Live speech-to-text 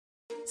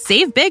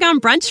Save big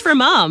on brunch for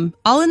mom,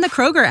 all in the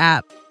Kroger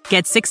app.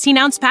 Get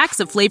 16-ounce packs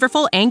of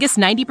flavorful Angus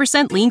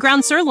 90% lean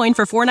ground sirloin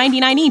for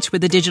 $4.99 each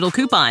with a digital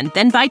coupon.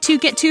 Then buy 2,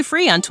 get 2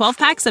 free on 12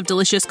 packs of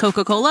delicious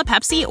Coca-Cola,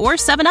 Pepsi, or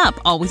 7-Up,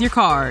 all with your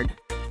card.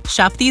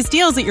 Shop these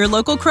deals at your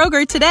local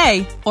Kroger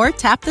today, or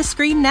tap the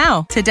screen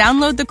now to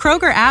download the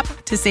Kroger app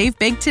to save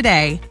big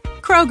today.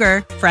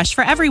 Kroger, fresh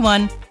for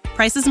everyone.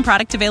 Prices and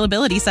product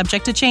availability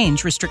subject to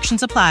change.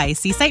 Restrictions apply.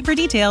 See site for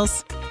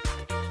details.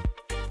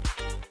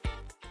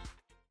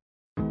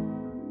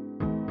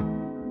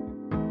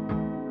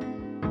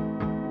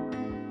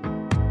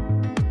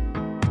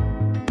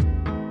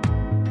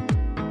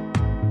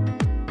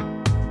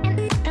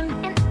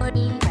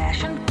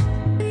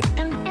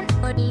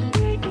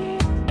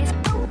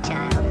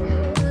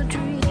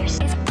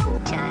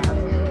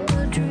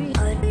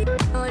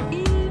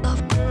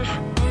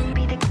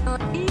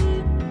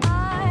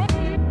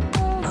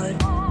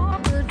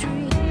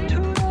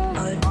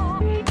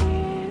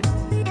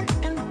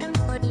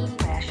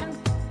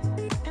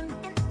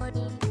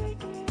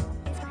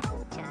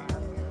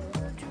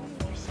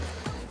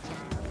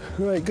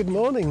 Right, good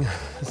morning.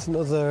 It's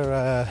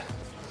another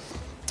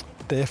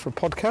day for a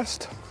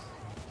podcast.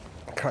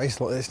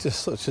 Christ, it's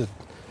just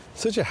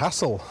such a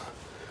hassle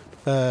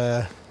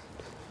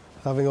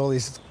having all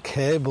these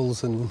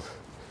cables and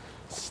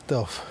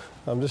stuff.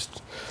 I'm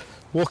just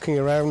walking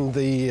around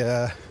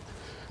the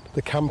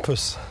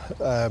campus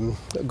at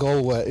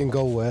Galway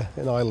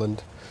in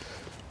Ireland.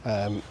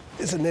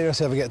 It's the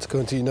nearest I ever get to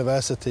going to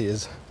university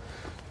is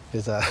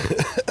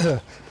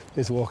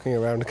walking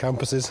around the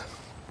campuses.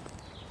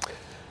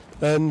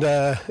 And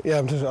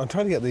I'm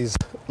trying to get these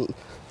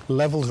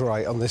levels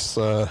right on this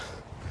on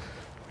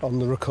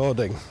the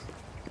recording.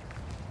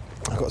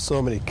 I've got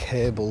so many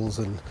cables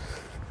and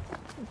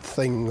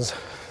things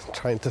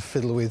trying to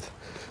fiddle with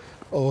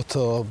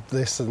auto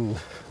this and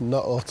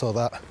not auto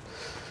that.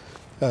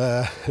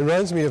 It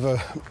reminds me of a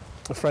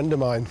friend of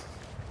mine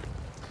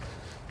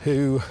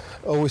who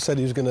always said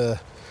he was going to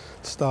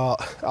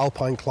start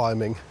alpine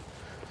climbing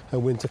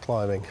and winter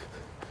climbing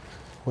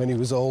when he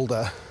was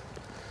older.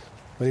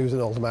 When he was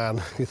an old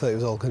man, he thought it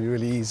was all going to be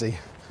really easy,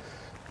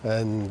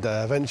 and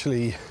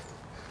eventually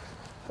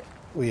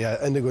we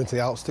ended up going to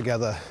the Alps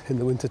together in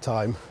the winter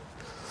time.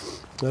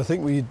 And I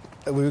think we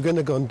were going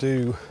to go and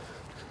do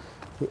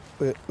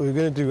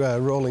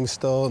Rolling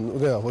Stone.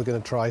 We're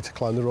going to try to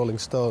climb the Rolling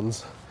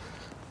Stones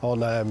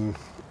on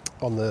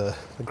the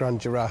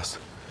Grand Duras,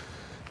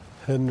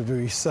 and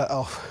we set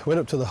off. Went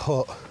up to the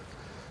hut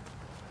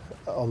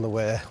on the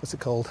way. What's it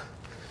called?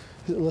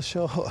 Is it the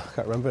Shore Hut? I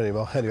can't remember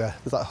anymore. Anyway,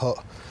 there's that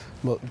hut.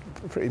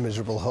 Pretty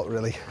miserable hut,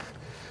 really.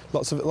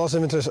 Lots of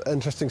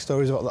interesting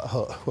stories about that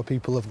hut, where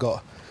people have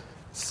got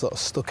sort of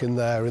stuck in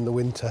there in the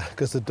winter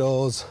because the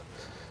doors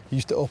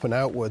used to open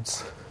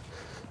outwards.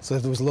 So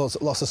if there was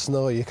lots of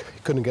snow, you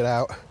couldn't get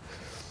out.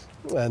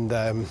 And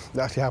that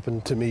actually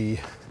happened to me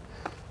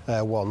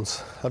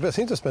once. I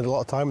seem to spend a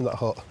lot of time in that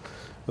hut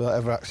without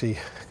ever actually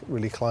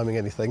really climbing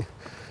anything.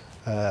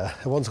 I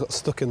once got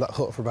stuck in that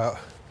hut for about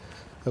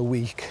a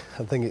week.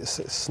 I think it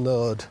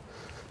snowed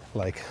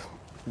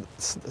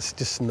it's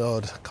just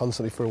snowed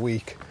constantly for a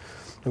week,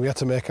 and we had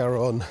to make our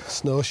own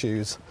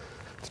snowshoes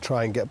to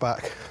try and get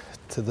back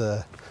to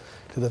the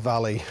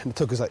valley. And it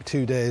took us like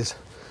 2 days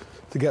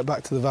to get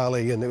back to the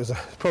valley, and it was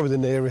probably the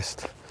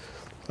nearest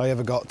I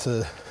ever got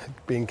to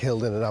being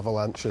killed in an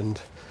avalanche.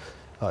 And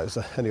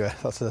anyway,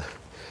 that's a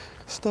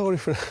story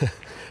for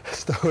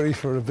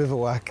a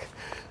bivouac.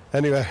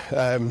 Anyway,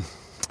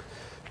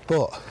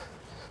 but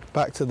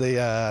back to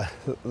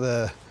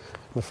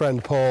my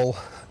friend Paul.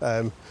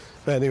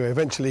 But anyway,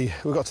 eventually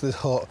we got to this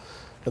hut,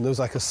 and there was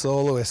like a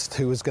soloist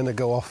who was going to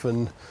go off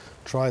and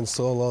try and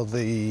solo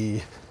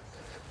the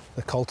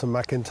Colton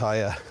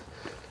McIntyre,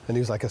 and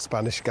he was like a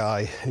Spanish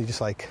guy. He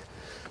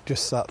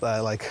just sat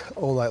there like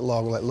all night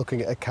long, like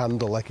looking at a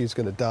candle, like he was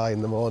going to die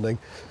in the morning.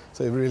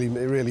 So it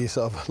really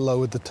sort of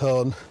lowered the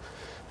tone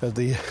of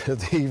the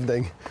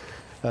evening.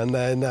 And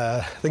then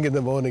I think in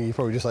the morning he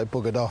probably just like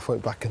buggered off,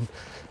 went back and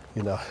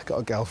got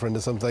a girlfriend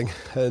or something.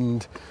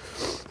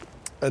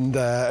 And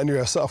anyway,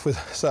 I set off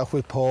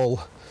with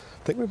Paul.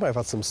 I think we might have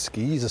had some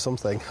skis or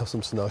something, or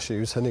some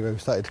snowshoes. Anyway, we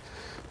started,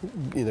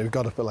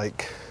 got up at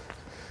like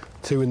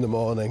 2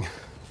 a.m,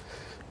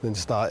 then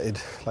started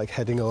like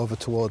heading over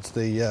towards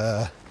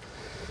the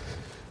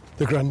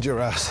Grand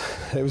Duras.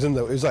 It was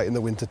like in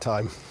the winter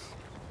time,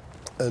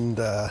 and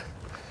I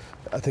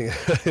think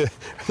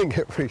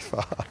it pretty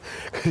far.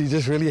 You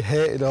just really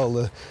hated all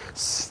the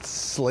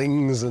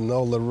slings and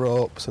all the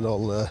ropes and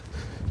all the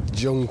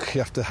junk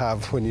you have to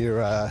have when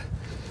you're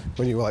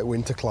like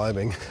winter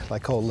climbing,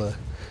 like all the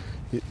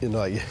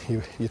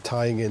you're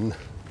tying in,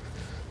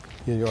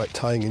 you're like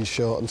tying in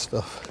short and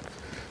stuff,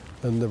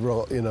 and the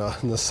rope,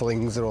 and the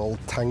slings are all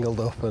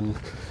tangled up, and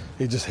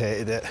he just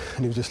hated it,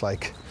 and he was just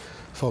like,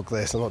 fuck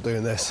this, I'm not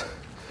doing this.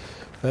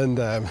 And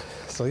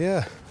so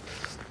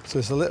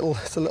it's the little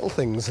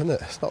things, isn't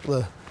it? It's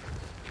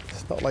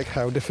not like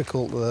how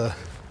difficult the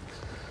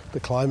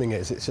climbing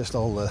is. It's just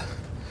all the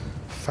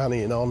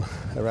fannying on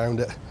around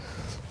it.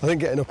 I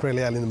think getting up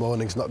really early in the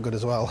morning is not good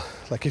as well.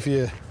 Like if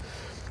you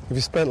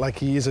spent like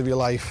years of your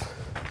life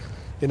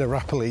in a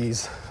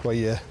Rapalese where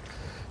you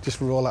just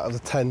roll out of the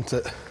tent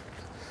at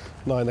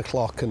 9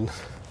 o'clock and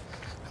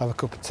have a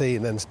cup of tea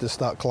and then just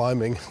start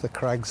climbing the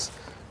crags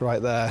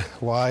right there,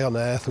 why on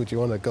earth would you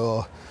want to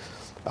go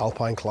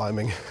alpine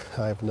climbing?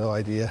 I have no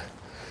idea.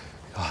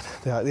 God,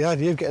 the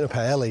idea of getting up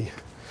early,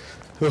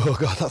 oh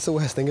God, that's the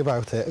worst thing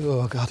about it.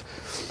 Oh God.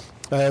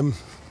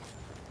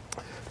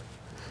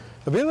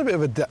 I've been a bit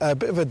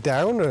of a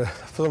downer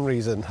for some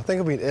reason. I think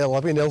I've been ill.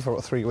 I've been ill for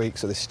about 3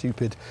 weeks with this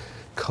stupid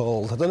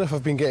cold. I don't know if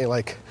I've been getting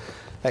like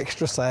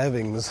extra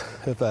servings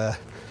of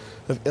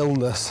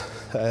illness.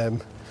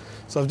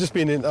 So I've just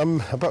been in.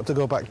 I'm about to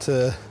go back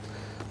to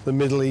the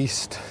Middle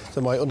East,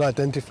 to my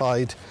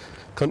unidentified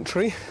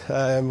country,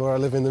 where I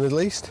live in the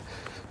Middle East,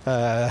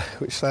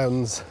 which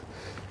sounds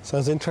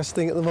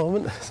interesting at the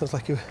moment. Sounds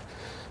like you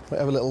might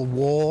have a little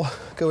war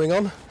going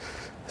on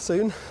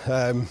soon.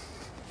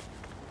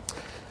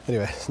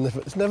 Anyway,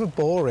 it's never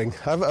boring.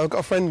 I've got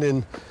a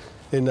friend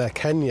in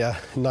Kenya,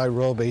 in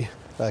Nairobi,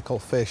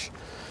 called Fish.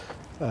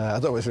 I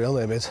don't know what his real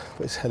name is,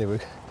 but anyway,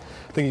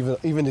 I think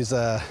even his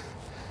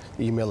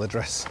email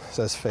address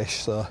says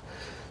Fish, so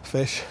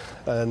Fish.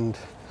 And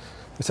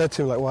we said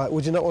to him, like, why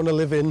would you not want to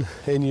live in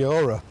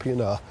Europe? You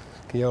know,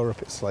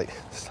 Europe, it's like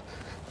it's a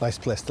nice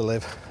place to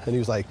live. And he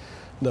was like,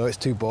 no, it's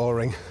too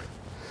boring.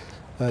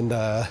 And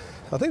I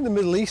think the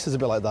Middle East is a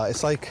bit like that.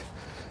 It's like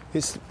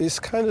it's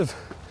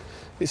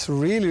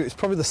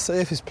probably the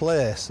safest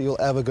place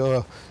you'll ever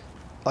go.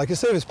 Like the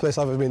safest place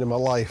I've ever been in my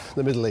life,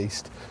 the Middle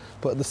East.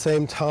 But at the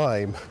same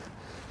time,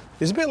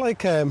 it's a bit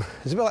like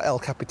El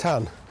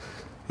Capitan,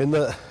 in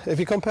that if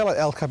you compare like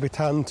El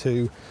Capitan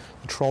to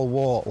the Troll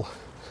Wall,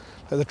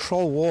 like the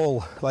Troll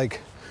Wall,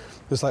 like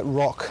there's like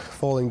rock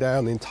falling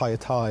down the entire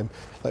time,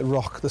 like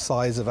rock the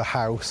size of a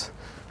house,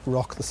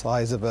 rock the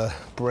size of a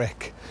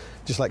brick,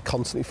 just like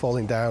constantly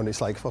falling down.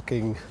 It's like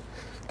fucking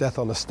death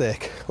on a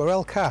stick. Where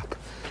El Cap,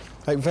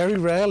 like very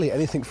rarely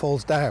anything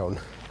falls down,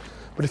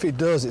 but if it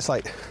does, it's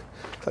like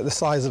the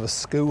size of a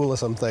school or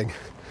something.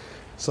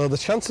 So the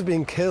chance of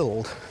being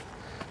killed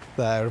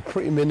there are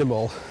pretty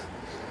minimal,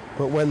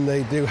 but when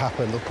they do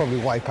happen, they'll probably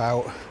wipe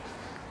out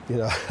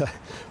the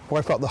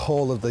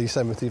whole of the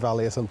Yosemite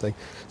Valley or something.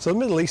 So the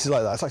Middle East is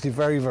like that. It's actually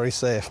very, very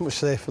safe, much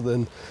safer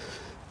than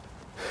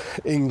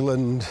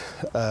England,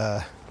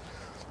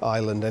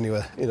 Ireland,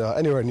 anywhere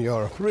in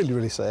Europe. Really,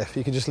 really safe.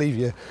 You can just leave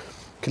your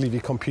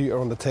computer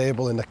on the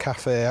table in the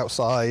cafe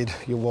outside,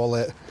 your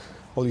wallet,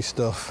 all your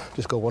stuff.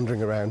 Just go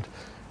wandering around.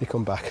 You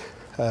come back.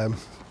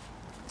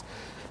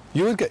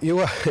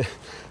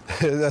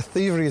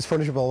 Thievery is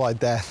punishable by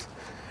death,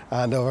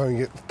 and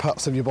having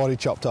parts of your body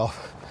chopped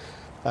off,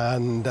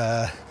 and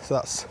so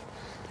that's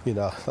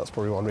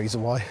probably one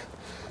reason why.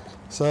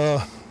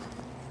 So,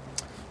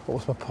 what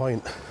was my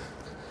point?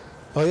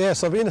 Oh yeah,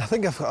 so I've been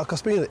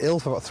ill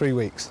for about 3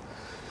 weeks,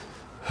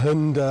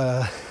 and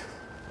I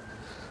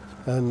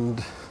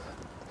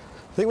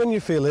think when you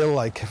feel ill,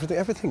 like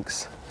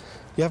everything's,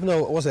 you have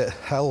no, what was it,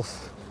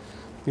 health.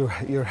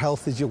 Your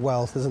health is your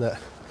wealth, isn't it?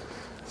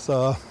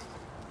 So,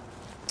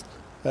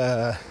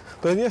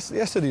 but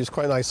yesterday was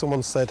quite nice.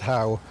 Someone said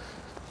how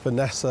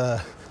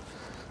Vanessa,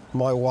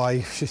 my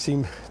wife, she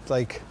seemed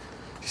to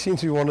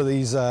be one of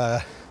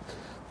the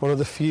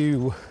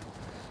few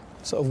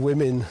sort of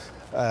women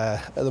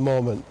at the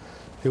moment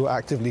who are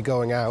actively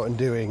going out and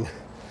doing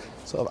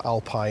sort of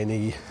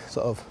alpine-y,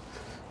 sort of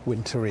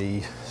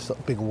wintry, sort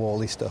of big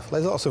wally stuff.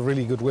 There's lots of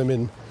really good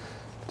women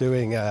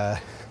doing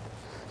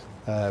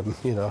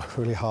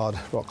really hard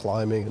rock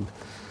climbing and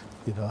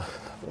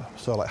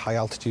sort of like high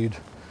altitude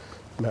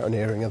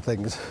mountaineering and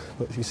things,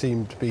 but she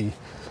seemed to be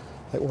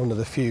like one of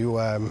the few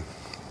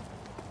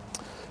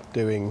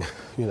doing,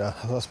 I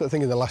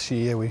think in the last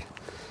year we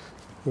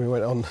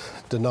went on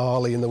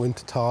Denali in the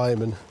winter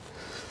time, and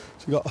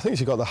I think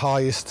she got the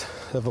highest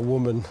of a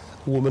woman.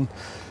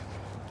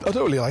 I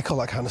don't really like all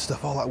that kind of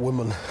stuff, all that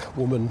woman,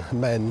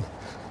 men,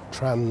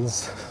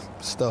 trans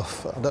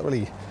stuff. I don't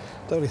really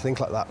think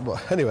like that,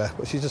 but anyway,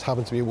 but she just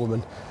happened to be a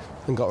woman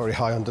and got very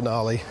high on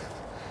Denali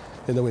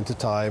in the winter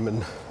time,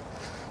 and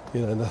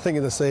and I think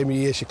in the same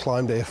year she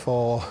climbed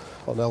A4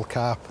 on El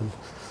Cap and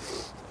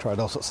tried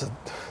all sorts of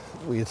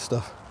weird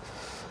stuff.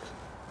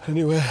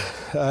 Anyway,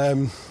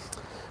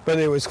 but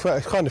it was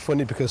kind of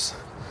funny because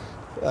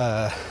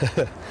I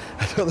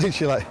don't think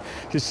she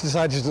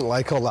decided she doesn't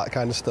like all that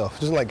kind of stuff.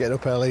 She doesn't like getting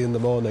up early in the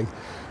morning,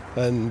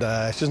 and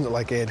she doesn't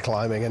like aid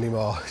climbing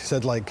anymore. She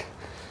said like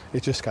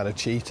it's just kind of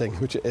cheating,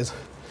 which it is.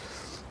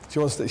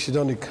 She'd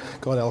only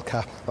go on El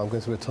Cap. I'm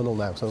going through a tunnel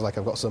now, so I was like,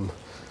 I've got some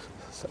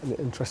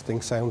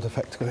interesting sound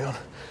effect going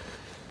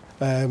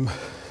on.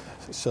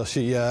 So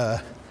she,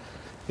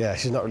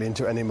 she's not really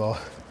into it anymore.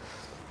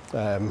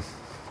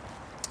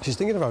 She's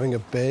thinking of having a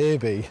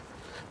baby.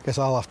 I guess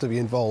I'll have to be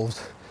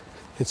involved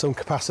in some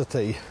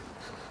capacity.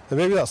 And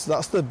maybe that's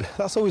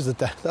always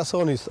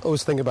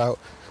always thing about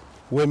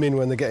women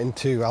when they get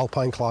into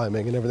alpine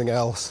climbing and everything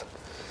else.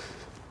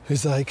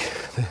 Is like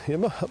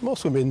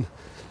most women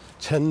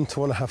tend to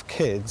want to have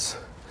kids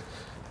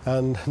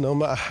And no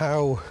matter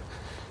how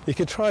you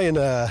could try and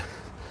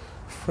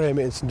frame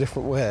it in some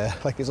different way,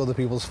 like it's other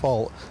people's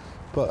fault,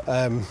 but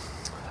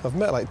I've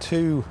met like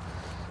 2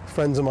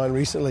 friends of mine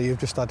recently who've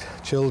just had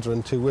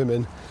children, 2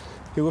 women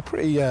who were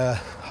pretty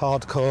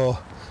hardcore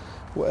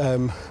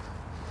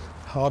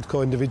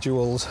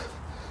individuals,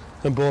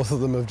 and both of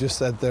them have just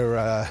said they're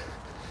a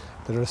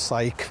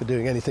psych for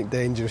doing anything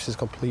dangerous, has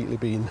completely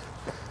been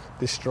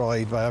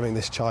destroyed by having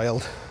this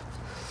child.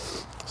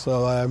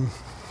 So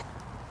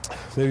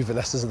maybe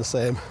Vanessa's the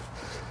same,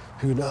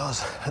 who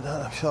knows.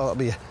 I'm sure there'll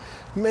be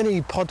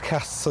many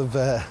podcasts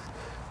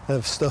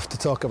of stuff to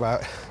talk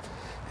about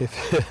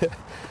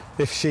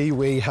if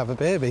we have a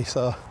baby.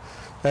 So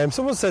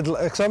someone said,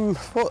 because I'm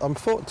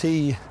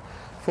 48,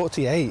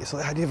 so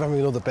the idea of having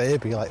another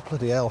baby, like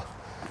bloody hell.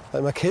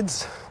 Like my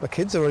kids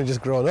have only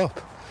just grown up.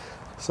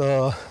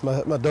 So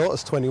my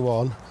daughter's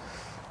 21,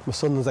 my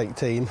son's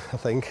 18, I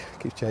think,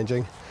 keeps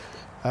changing.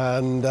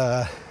 And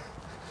so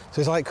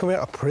it's like coming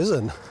out of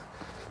prison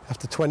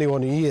after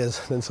 21 years,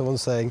 and then someone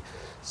saying,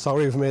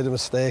 sorry, we've made a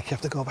mistake, you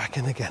have to go back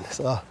in again.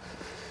 So,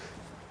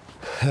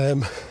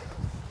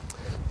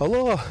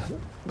 although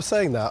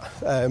saying that,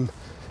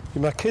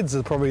 my kids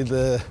are probably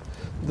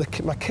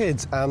my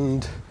kids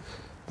and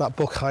that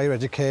book Higher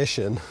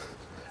Education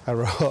I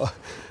wrote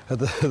are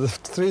the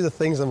 3 of the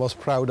things I'm most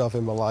proud of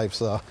in my life.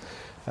 So,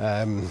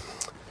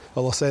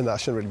 although saying that, I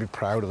shouldn't really be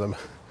proud of them.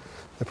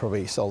 They're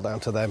probably all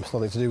down to them, it's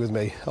nothing to do with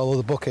me. Although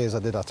the book is, I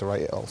did have to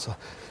write it also.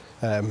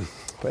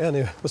 But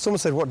anyway, but someone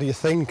said, what do you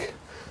think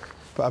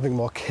about having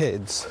more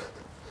kids?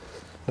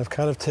 And I've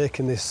kind of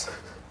taken this,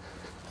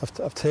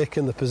 I've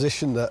taken the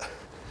position that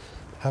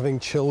having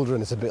children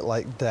is a bit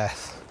like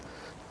death,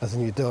 as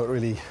in you don't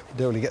really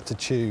get to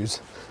choose.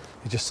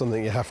 It's just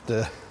something you have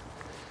to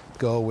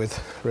go with,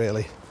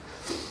 really.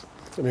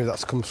 Maybe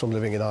that comes from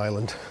living in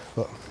Ireland,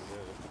 but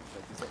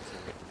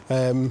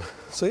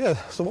so yeah.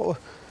 So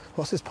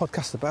what's this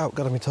podcast about?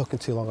 God, I've been talking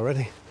too long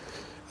already.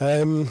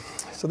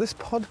 So this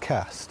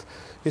podcast,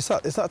 it's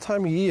that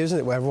time of year, isn't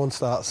it, where everyone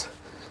starts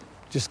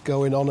just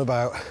going on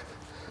about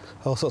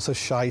all sorts of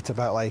shite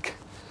about like,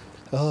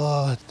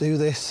 oh, do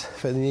this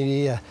for the new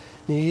year,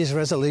 New Year's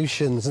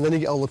resolutions, and then you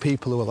get all the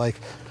people who are like,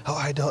 oh,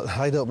 I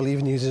don't believe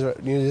in New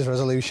Year's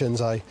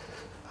resolutions. I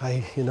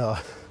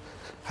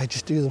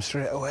just do them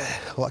straight away,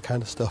 all that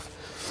kind of stuff.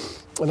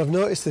 And I've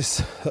noticed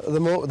this,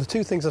 the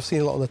 2 things I've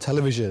seen a lot on the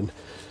television,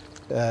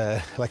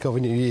 like over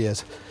New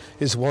Year's,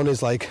 is one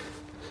is like,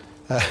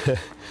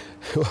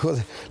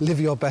 live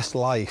your best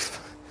life.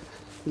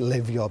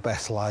 Live your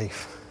best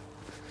life.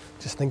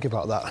 Just think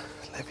about that.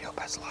 Live your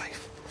best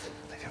life.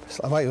 Live your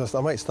best life.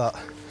 I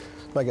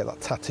might get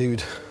that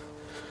tattooed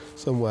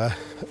somewhere.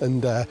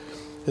 And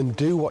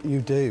do what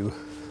you do.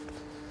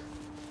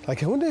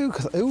 Like, I wonder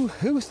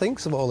who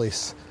thinks of all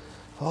this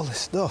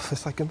stuff.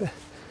 It's like a bit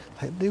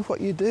like, do what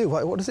you do.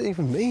 What does it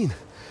even mean?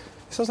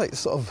 It sounds like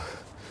sort of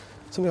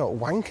something about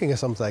wanking or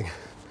something.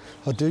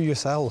 Or do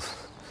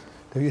yourself.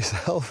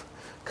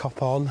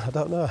 Cop on. I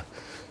don't know.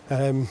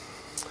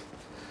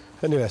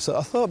 Anyway, so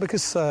I thought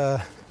because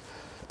I'm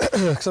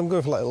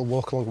going for like a little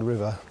walk along the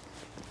river,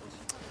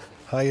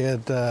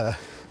 I'd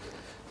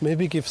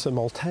maybe give some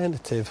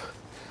alternative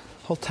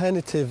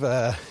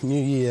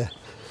New Year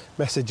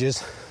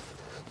messages,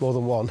 more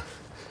than one,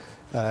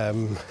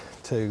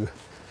 to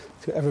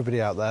everybody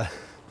out there.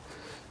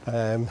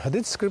 I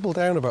did scribble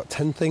down about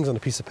 10 things on a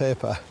piece of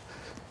paper,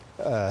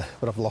 but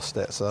I've lost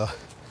it, so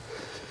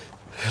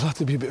it'll have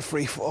to be a bit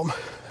freeform.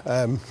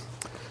 I'm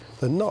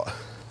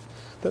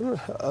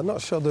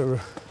not sure they're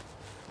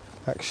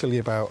actually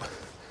about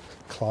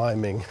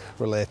climbing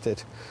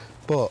related,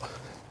 but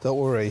don't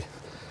worry.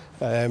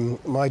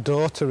 My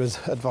daughter has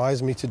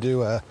advised me to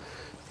do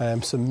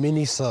some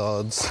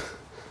mini-sodes,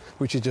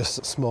 which are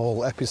just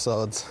small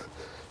episodes.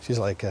 She's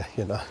like,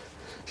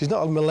 she's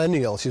not a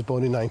millennial. She's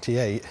born in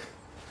 '98.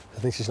 I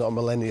think she's not a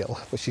millennial,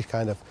 but she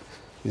kind of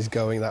is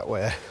going that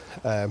way.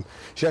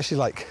 She actually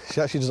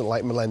doesn't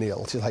like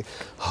millennials. She's like,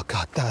 oh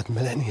God, Dad,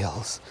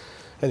 millennials.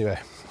 Anyway,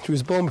 she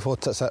was born before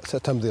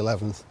September the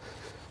 11th,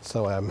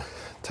 so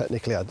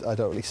technically I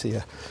don't really see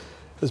her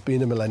as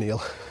being a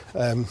millennial.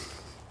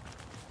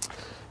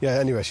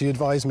 Anyway, she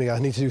advised me I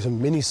need to do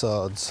some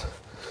mini-sodes.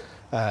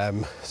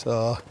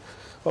 So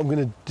what I'm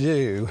going to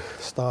do,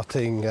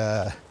 starting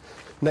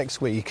next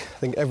week, I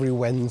think every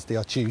Wednesday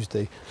or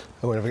Tuesday,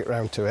 or whenever I get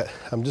round to it,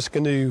 I'm just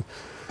going to,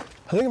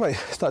 I think I might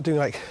start doing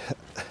like,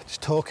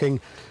 just talking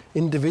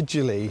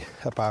individually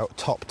about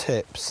top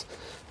tips.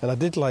 And I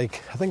did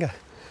like, I think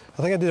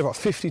I did about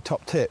 50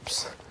 top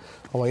tips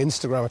on my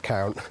Instagram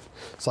account,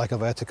 Psycho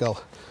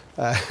Vertical.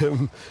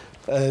 And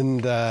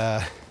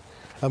I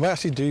might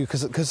actually do,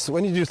 because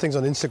when you do things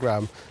on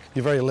Instagram,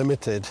 you're very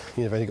limited.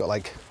 You've only got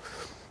like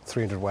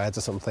 300 words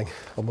or something,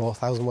 or more,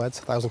 1,000 words,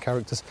 1,000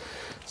 characters.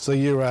 So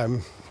you're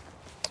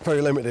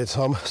very limited.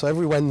 So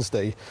every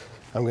Wednesday,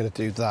 I'm going to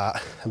do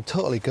that. I'm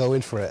totally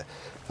going for it.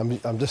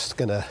 I'm just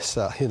going to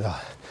start,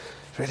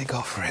 really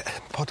go for it.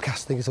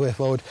 Podcasting is the way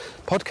forward.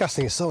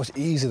 Podcasting is so much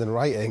easier than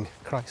writing.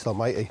 Christ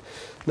almighty.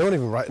 No one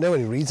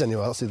even reads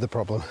anymore. That's the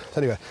problem.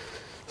 Anyway,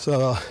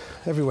 So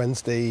every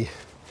Wednesday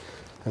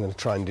I'm going to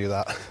try and do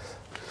that.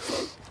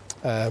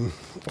 I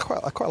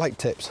quite like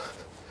tips.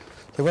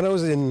 So when I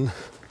was in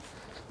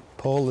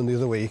Poland the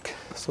other week,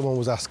 someone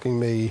was asking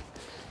me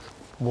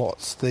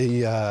what's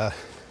my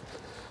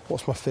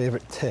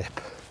favourite tip,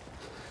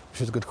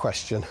 which is a good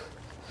question.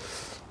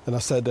 And I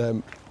said,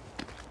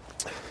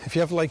 if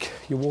you have like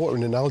your water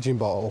in an Nalgene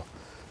bottle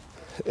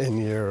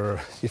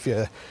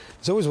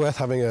it's always worth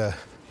having an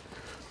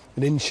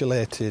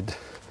insulated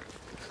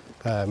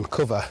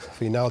cover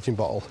for your Nalgene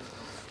bottle.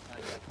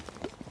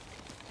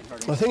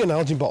 I think an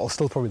Nalgene bottle is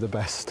still probably the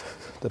best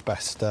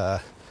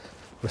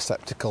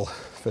receptacle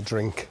for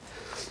drink.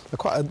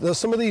 There's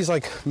some of these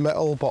like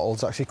metal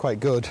bottles actually quite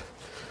good.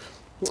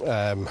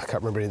 I can't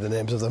remember any of the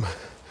names of them.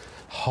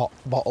 Hot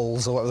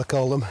bottles or whatever they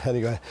call them.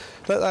 Anyway,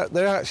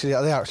 they're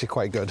actually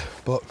quite good.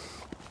 But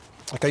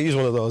like I used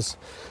one of those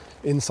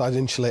inside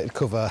insulated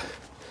cover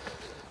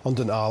on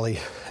Denali,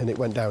 and it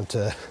went down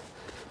to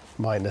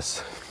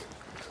minus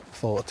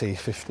 40,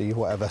 50,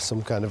 whatever,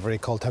 some kind of very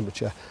cold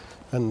temperature,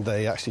 and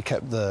they actually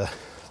kept the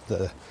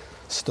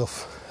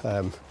stuff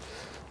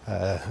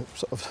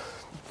sort of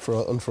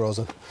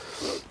unfrozen.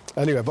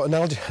 Anyway, but an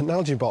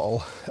Nalgene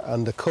bottle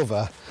and a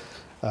cover.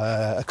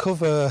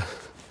 The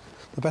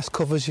best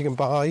covers you can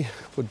buy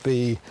would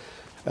be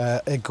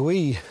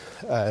Egui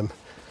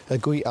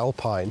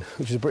Alpine,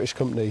 which is a British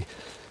company.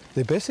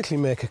 They basically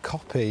make a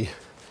copy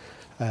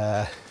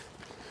or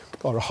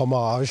a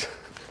homage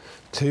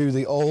to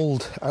the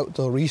old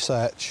Outdoor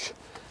Research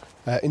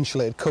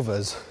insulated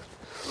covers,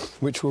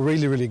 which were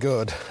really, really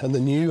good. And the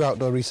new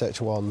Outdoor Research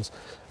ones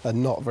are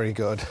not very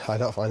good. I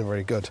don't find them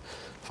very good.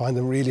 I find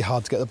them really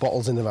hard to get the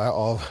bottles in and out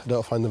of. I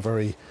don't find them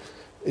very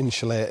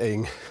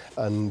insulating,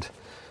 and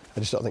I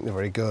just don't think they're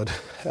very good.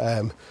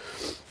 And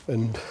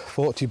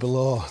 40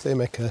 Below, they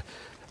make a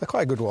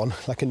quite a good one,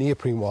 like a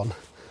neoprene one.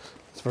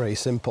 It's very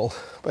simple.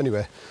 But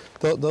anyway,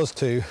 those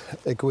two,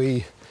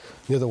 Egui,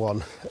 the other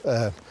one,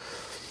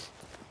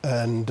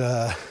 and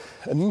an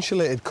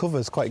insulated cover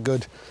is quite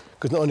good,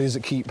 because not only does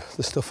it keep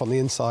the stuff on the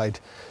inside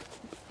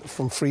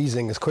from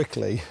freezing as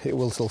quickly, it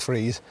will still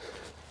freeze,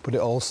 but it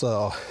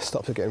also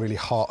stops it getting really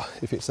hot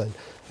if it's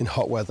in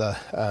hot weather,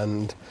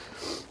 and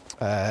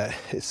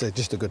it's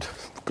just a good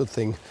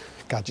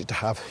gadget to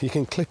have. You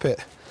can clip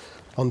it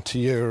onto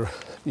you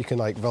can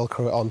like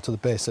Velcro it onto the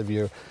base of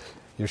your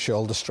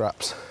shoulder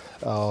straps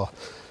or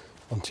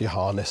onto your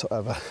harness or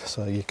whatever,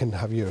 so you can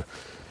have your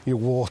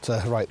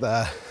water right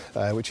there,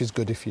 which is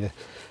good if you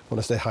want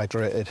to stay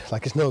hydrated.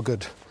 Like, it's no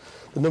good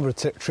the number of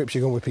trips you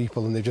go on with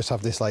people and they just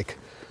have this like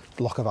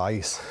block of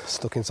ice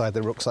stuck inside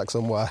their rucksack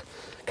somewhere,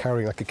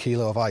 carrying like a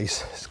kilo of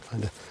ice. It's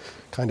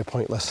kind of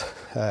pointless.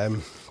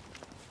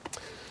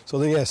 So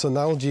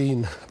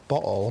Nalgene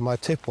bottle, my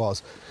tip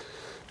was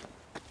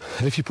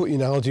that if you put your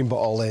Nalgene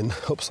bottle in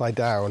upside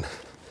down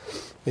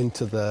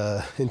into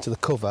the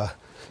cover,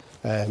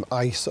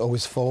 ice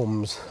always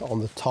forms on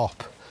the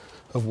top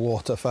of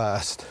water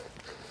first.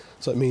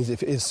 So it means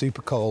if it is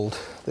super cold,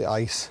 the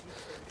ice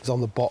is on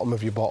the bottom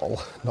of your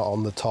bottle, not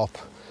on the top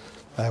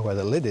where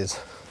the lid is.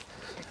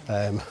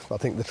 I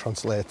think the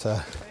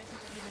translator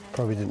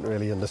probably didn't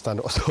really understand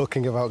what I was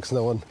talking about, because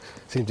no one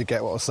seemed to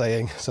get what I was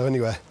saying. So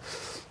anyway,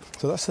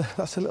 so that's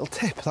a little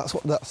tip. That's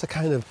the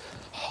kind of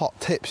hot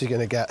tips you're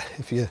going to get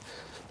if you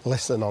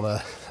listen on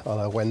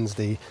a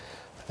Wednesday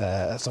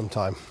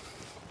sometime.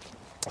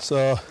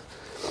 So,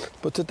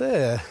 but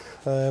today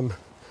I'm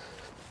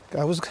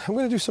going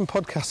to do some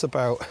podcasts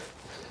about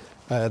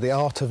the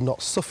art of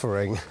not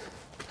suffering.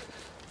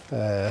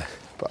 But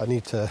I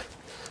need to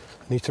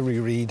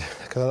reread,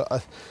 because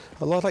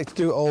I'd like to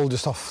do it all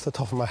just off the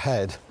top of my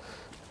head,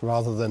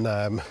 rather than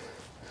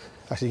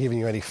actually giving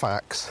you any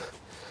facts.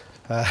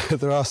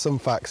 There are some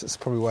facts that's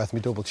probably worth me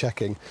double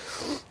checking,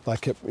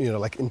 like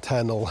like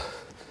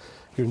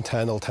your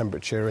internal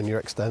temperature and your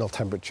external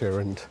temperature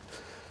and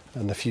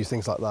a few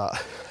things like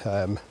that.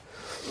 And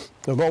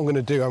what I'm going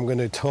to do, I'm going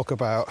to talk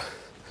about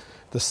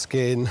the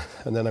skin,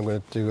 and then I'm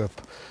going to do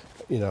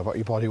about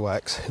your body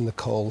works in the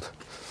cold,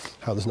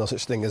 how there's no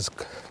such thing as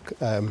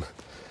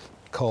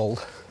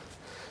cold,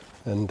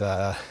 and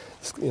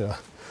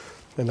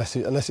unless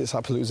it's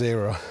absolute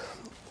zero,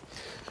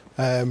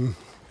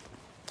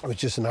 with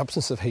just an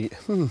absence of heat,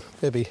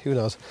 maybe, who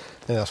knows.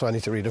 And that's why I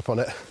need to read up on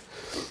it,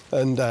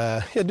 and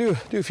do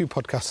a few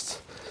podcasts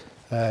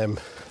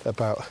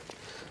about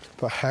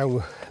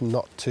how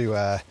not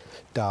to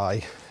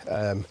die,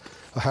 or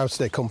how to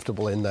stay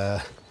comfortable in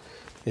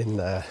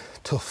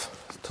tough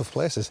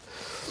places.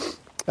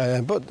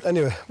 But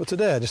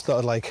today I just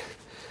thought I'd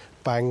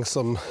bang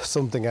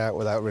something out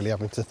without really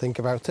having to think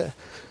about it.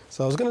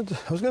 So I was going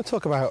to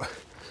talk about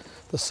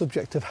the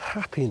subject of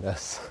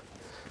happiness,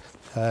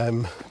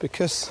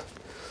 because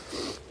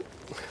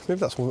maybe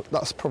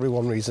that's probably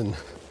one reason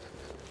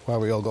why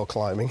we all go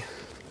climbing,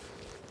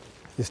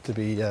 is to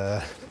be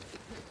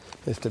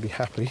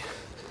happy.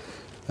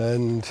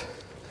 And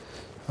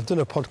I've done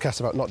a podcast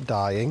about not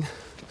dying.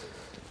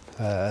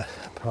 We'll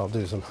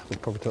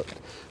probably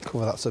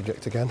cover that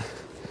subject again.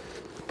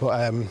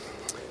 But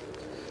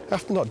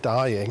after not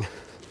dying,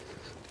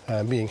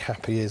 being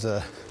happy is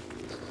a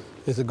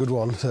good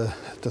one to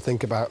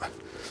think about.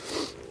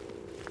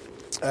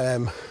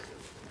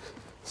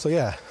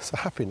 So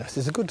happiness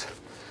is a good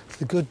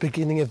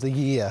beginning of the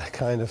year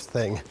kind of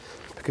thing,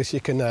 because you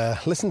can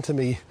listen to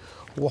me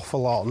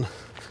waffle on,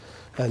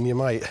 and you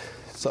might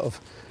sort of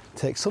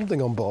take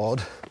something on board,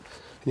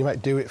 and you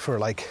might do it for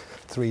like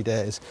 3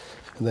 days,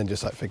 and then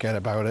just like forget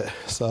about it.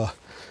 So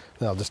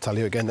then I'll just tell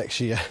you again next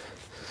year.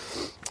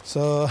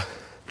 So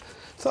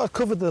I've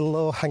covered the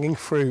low-hanging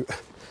fruit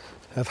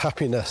of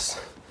happiness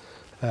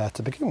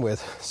to begin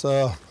with.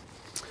 So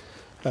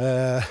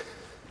I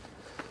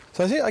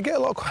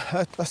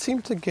think I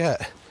seem to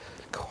get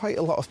quite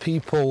a lot of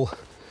people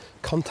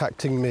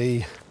contacting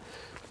me.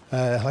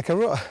 I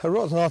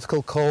wrote an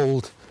article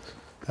called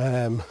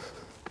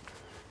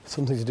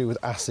something to do with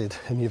acid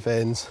in your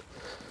veins.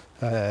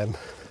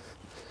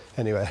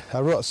 Anyway,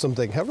 I wrote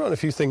a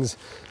few things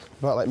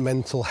about like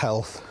mental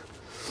health.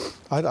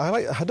 I don't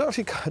like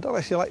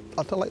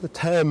the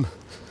term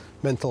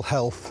mental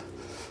health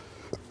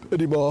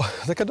anymore.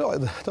 I don't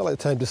like the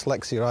term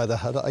dyslexia either.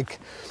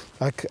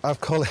 I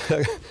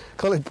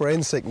call it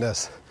brain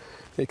sickness.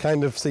 It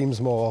kind of seems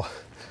more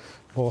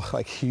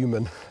like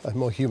human, a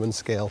more human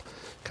scale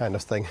kind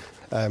of thing,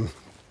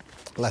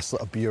 less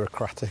sort of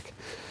bureaucratic.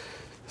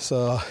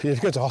 So if you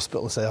go to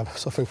hospital and say I'm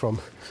suffering from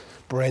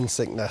brain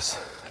sickness,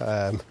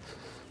 I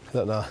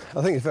don't know.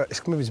 I think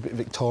it's maybe a bit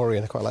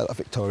Victorian. I quite like that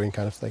Victorian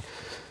kind of thing.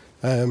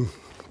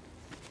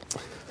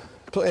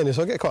 But anyway,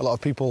 so I get quite a lot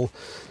of people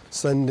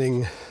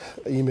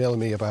emailing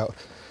me about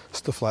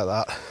stuff like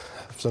that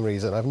for some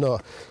reason. I'm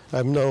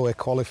nowhere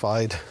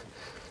qualified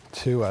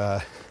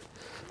to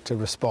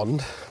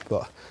respond,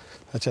 but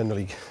I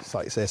generally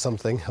like say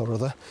something or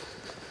other.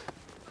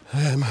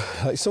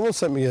 Like someone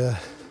sent me a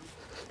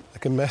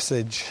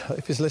message.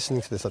 If he's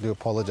listening to this, I do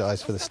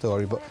apologise for the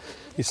story, but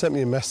he sent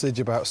me a message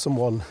about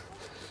someone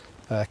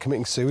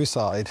committing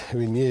suicide who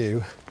he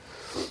knew,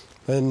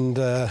 and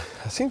I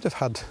seem to have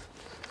had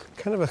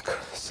kind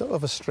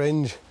of a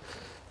strange,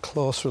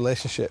 close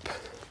relationship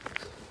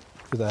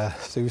with their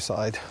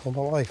suicide all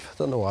my life. I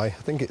don't know why. I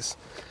think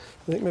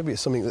maybe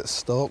it's something that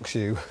stalks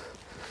you.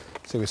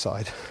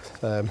 Suicide.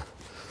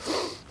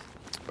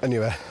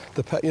 Anyway, I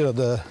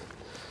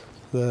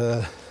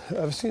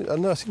seem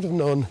to have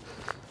known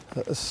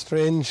a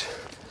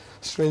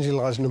strangely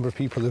large number of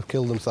people who've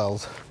killed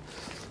themselves.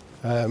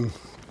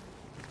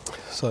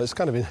 So it's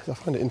I find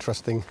it an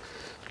interesting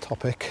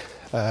topic.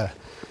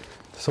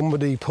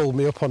 Somebody pulled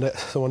me up on it,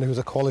 someone who was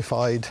a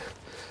qualified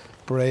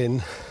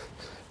brain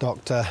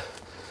doctor,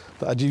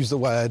 that I'd used the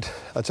word,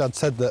 I'd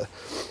said that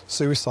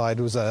suicide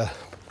was a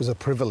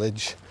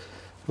privilege,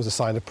 was a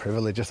sign of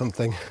privilege or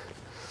something.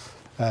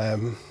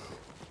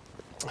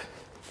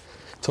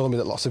 Told me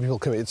that lots of people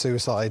committed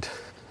suicide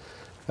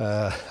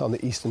on the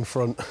Eastern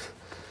Front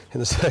in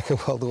the Second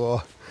World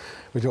War.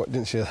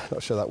 Not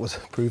sure that was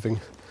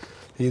proving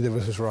either of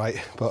us was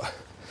right, but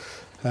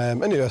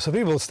anyway, so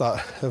people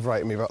start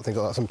writing me about things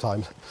like that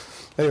sometimes.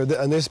 Anyway,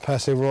 and this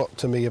person wrote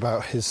to me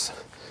about his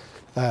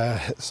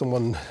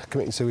someone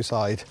committing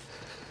suicide.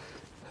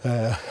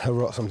 I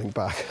wrote something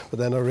back, but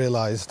then I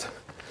realised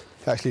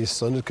actually his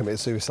son had committed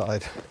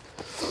suicide,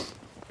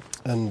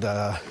 and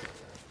I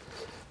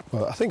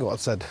think what I'd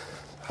said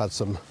had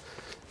some,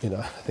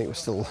 I think it was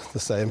still the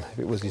same if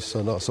it was your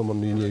son or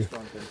someone you knew.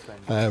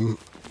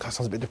 That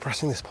sounds a bit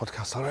depressing, this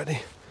podcast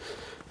already.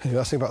 Anyway,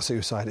 that's the thing about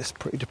suicide, it's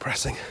pretty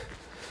depressing.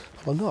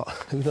 Or not,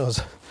 who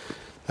knows.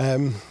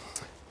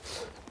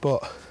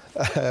 But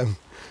I've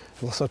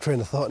lost my train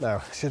of thought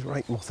now. I should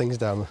write more things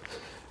down.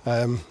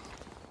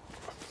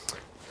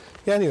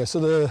 Anyway, so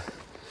the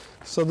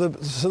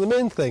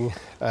main thing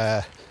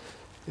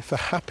for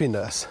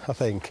happiness, I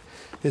think,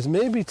 is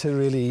maybe to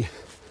really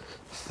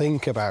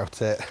think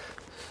about it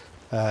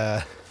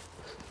a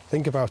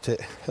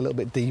little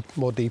bit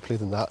more deeply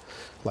than that.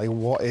 Like,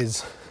 what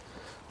is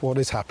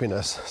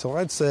happiness? So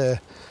I'd say,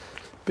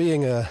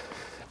 being a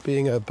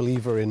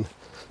believer in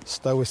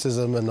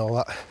stoicism and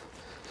all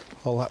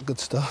that good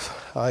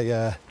stuff,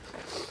 I'd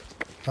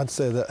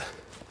say that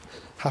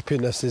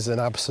happiness is an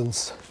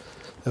absence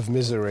of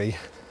misery,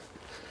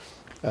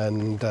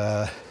 and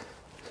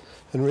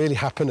really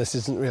happiness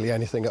isn't really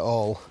anything at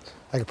all.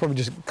 I could probably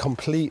just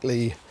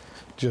completely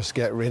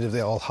get rid of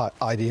the whole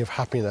idea of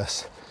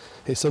happiness.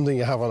 It's something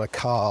you have on a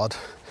card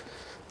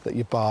that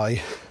you buy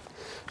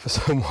for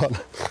someone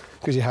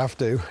because you have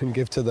to, and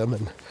give to them,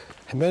 and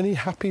many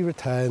happy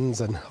returns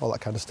and all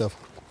that kind of stuff.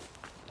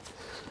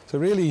 So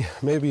really,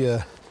 maybe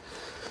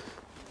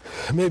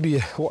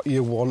what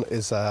you want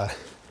is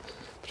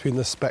between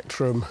the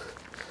spectrum.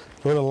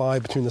 You want to lie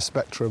between the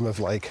spectrum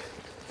of like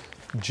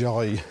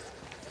joy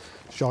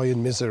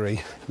and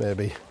misery,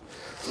 maybe.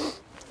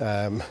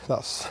 I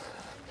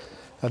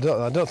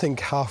don't think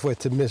halfway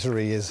to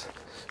misery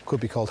could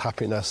be called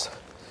happiness,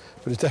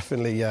 but it's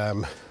definitely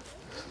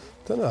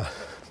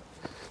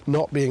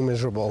not being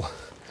miserable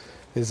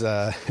is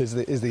the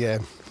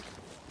aim.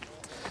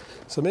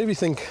 So I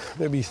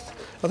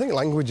think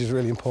language is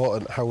really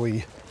important. How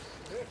we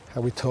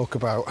talk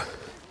about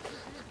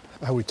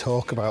we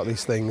talk about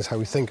these things, how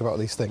we think about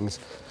these things.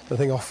 I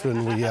think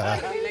often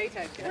we're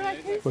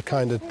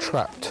kind of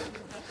trapped.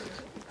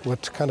 We're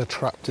kind of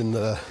trapped in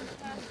the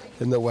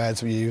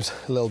words we use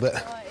a little bit.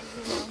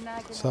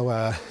 So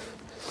I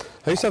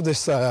used to have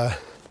this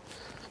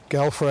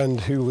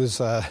girlfriend who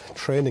was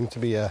training to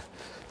be a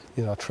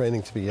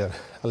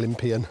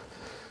Olympian,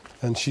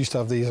 and she used to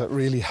have these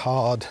really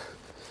hard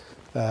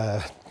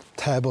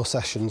turbo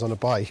sessions on a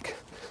bike,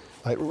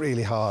 like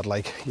really hard,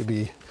 like you'd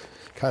be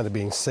kind of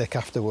being sick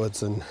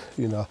afterwards, and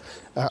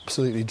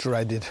absolutely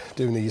dreaded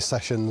doing these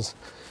sessions.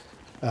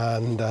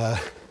 And I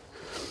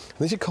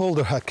think she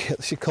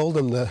called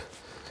them the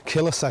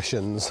killer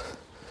sessions,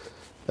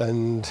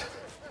 and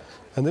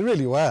they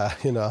really were,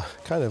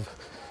 kind of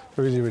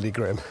really, really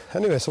grim.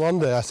 Anyway, so one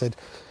day I said,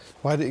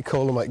 why don't you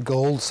call them like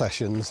gold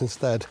sessions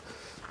instead?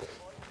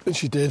 And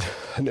she did,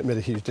 and it made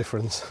a huge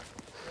difference.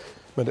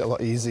 Made it a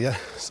lot easier.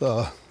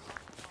 So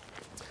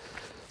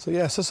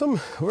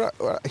we're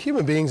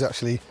human beings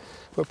actually,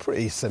 we're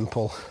pretty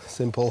simple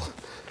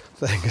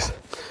things.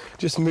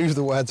 Just move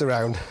the words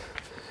around,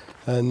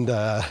 and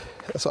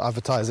that's what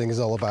advertising is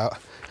all about.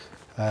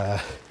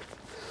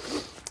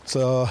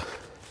 So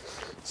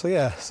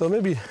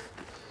maybe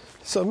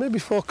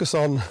focus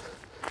on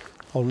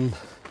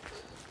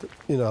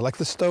like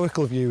the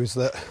Stoical view is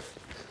that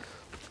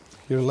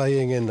you're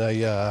laying in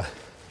a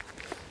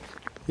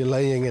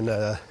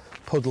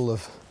puddle.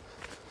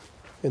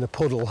 You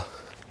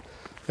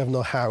have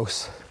no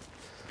house,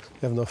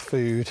 you have no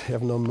food, you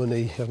have no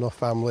money, you have no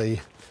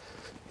family.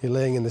 You're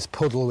laying in this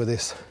puddle with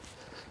this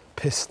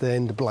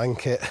piss-stained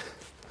blanket,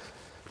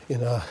 in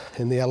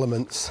the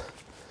elements.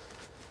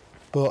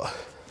 But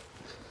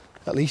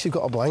at least you've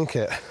got a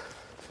blanket,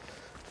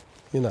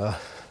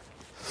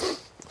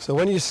 So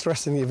when you're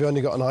stressing you've only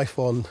got an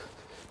iPhone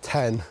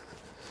 10,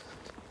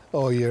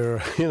 or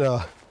you're,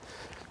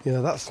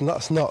 that's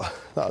not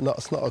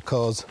a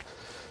cause,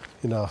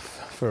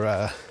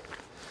 for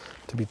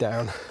to be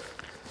down.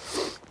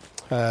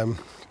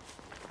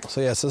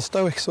 So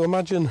Stoic. So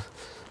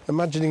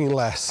imagining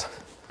less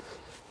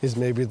is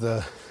maybe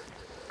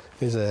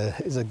is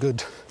a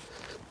good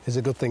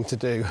thing to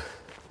do.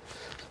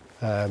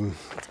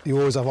 You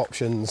always have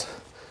options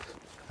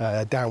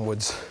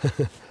downwards.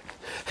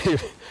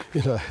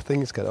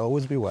 Things can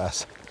always be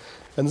worse,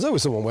 and there's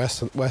always someone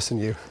worse than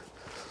you.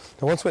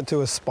 I once went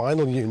to a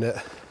spinal unit,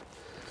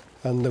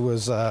 and there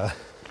was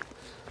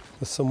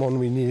someone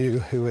we knew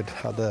who had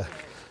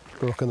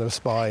broken their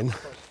spine,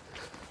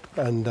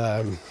 and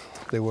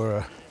they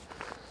were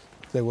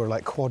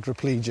like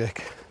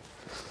quadriplegic.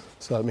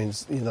 So that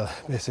means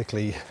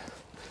basically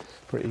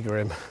pretty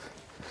grim.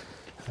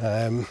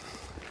 But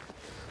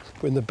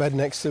in the bed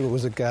next to her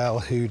was a girl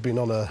who'd been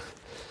on a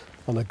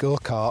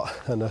go-kart,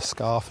 and her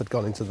scarf had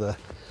gone into the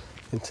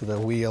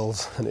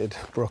wheels, and it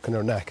had broken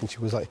her neck, and she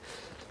was like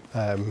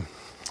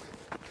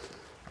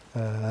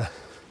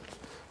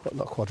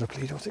not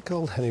quadriplegic, what's it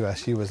called? Anyway,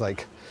 she was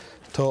like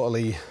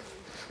totally,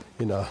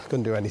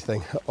 couldn't do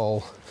anything at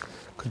all,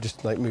 could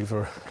just like move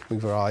her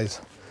eyes.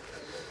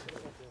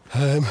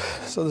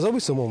 So there's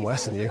always someone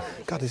worse than you.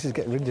 God, this is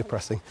getting really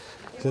depressing.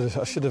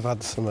 I should have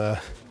had some.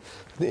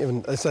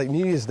 It's like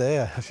New Year's Day.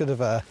 I should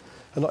have. I've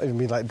not even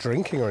been like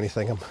drinking or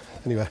anything.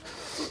 Anyway,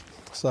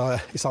 so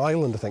it's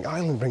Ireland. I think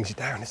Ireland brings you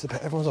down. It's a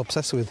bit. Everyone's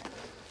obsessed with.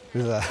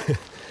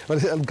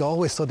 And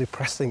Galway's so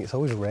depressing. It's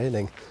always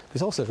raining.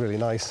 It's also really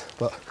nice.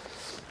 But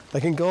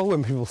like in Galway,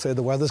 when people say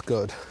the weather's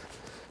good,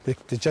 they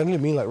generally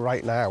mean like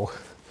right now.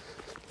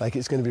 Like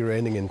it's going to be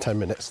raining in 10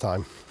 minutes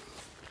time.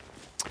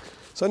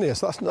 So anyway,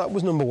 so that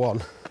was number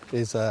one.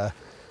 Is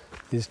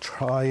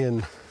try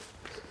and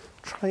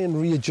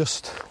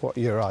readjust what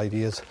your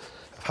ideas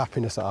of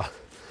happiness are.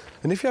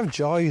 And if you have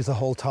joy the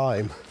whole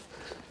time,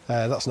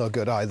 that's not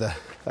good either.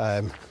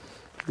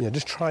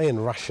 Just try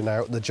and ration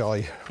out the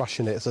joy,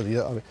 ration it so you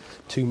don't have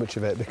too much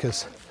of it,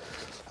 because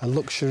a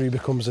luxury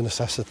becomes a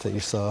necessity.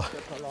 So,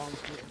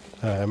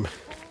 and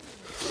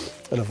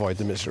avoid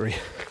the misery.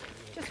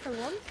 Just for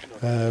one?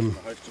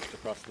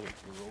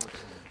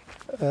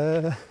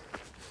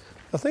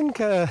 I think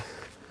a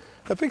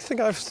big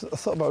thing I've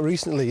thought about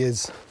recently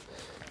is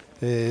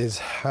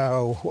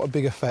what a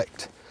big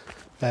effect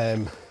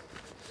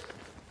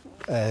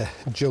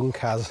junk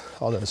has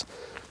on us.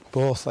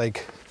 Both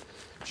like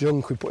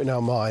junk we put in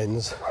our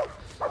minds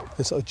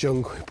and sort of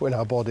junk we put in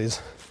our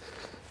bodies.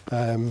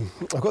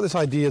 I've got this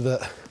idea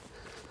that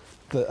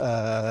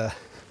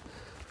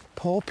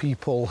poor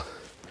people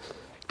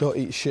don't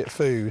eat shit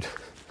food,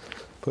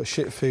 but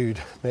shit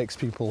food makes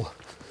people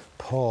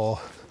poor.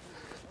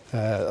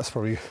 That's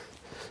probably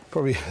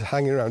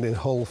hanging around in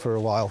Hull for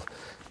a while,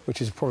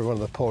 which is probably one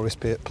of the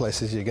poorest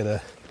places you're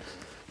gonna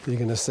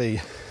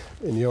see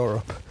in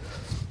Europe.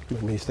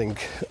 Made me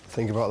think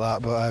about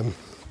that, but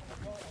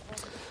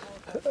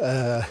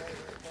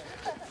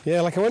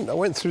like I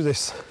went through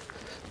this.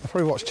 I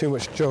probably watched too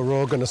much Joe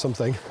Rogan or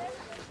something.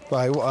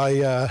 But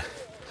I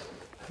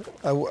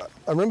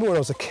remember when I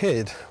was a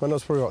kid, when I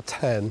was probably about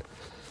 10,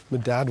 my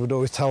dad would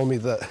always tell me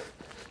that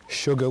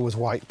sugar was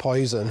white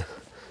poison,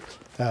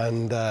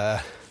 and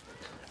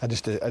I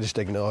just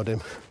ignored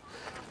him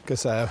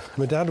because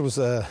my dad was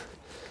one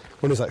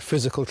of those like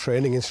physical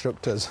training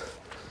instructors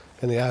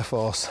in the Air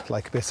Force,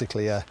 like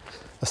basically a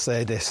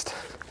sadist,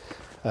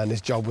 and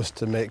his job was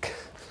to make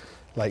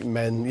like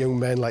young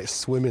men like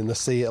swim in the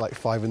sea at like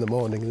 5 a.m.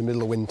 in the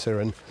middle of winter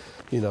and,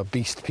 you know,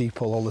 beast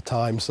people all the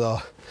time.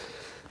 So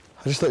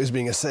I just thought he was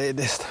being a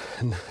sadist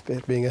and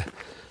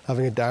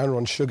having a downer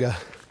on sugar.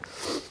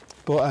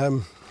 But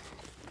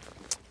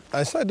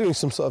I started doing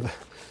some sort of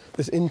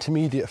this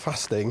intermediate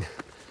fasting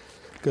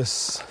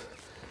because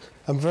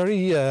I'm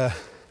very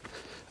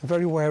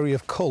wary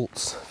of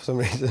cults for some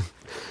reason.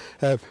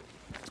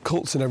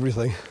 Cults and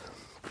everything.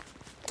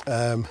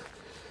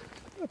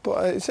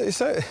 But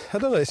it's I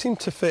don't know, it seemed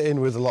to fit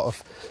in with a lot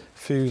of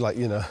food, like,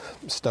 you know,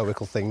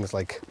 stoical things.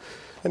 Like,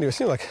 anyway, it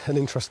seemed like an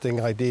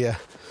interesting idea.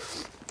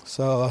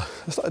 So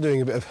I started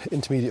doing a bit of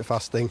intermediate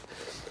fasting.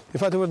 In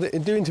fact, I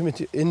would do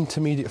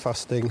intermediate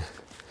fasting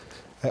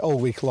all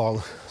week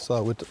long. So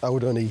I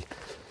would only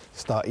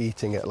start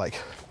eating at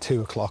like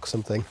 2 o'clock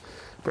something,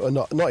 but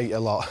not eat a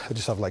lot. I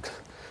just have like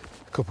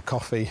a cup of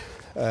coffee,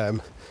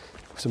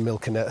 some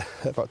milk in it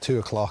at about 2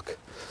 o'clock,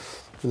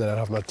 and then I'd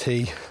have my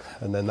tea,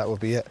 and then that would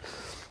be it.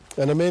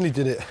 And I mainly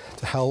did it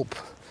to help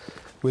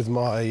with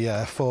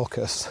my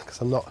focus, because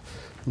I'm not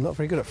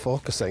very good at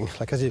focusing.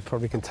 Like, as you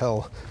probably can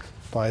tell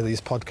by these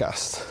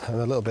podcasts,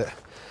 I'm a little bit.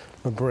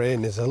 My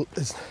brain is not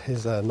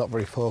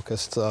very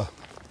focused. So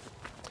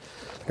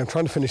like, I'm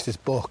trying to finish this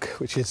book,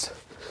 which is,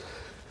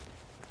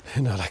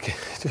 you know, like,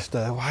 just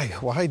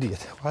why do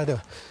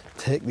I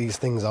take these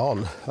things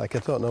on? Like, I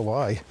don't know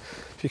why.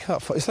 If you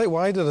can't, it's like,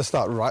 why did I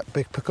start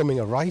becoming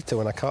a writer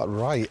when I can't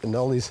write and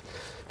all these?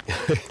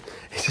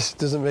 It just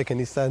doesn't make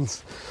any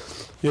sense,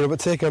 you know. But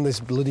take on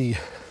this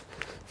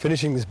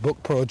finishing this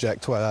book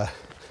project where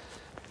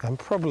I'm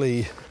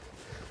probably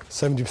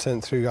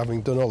 70% through,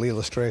 having done all the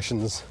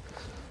illustrations,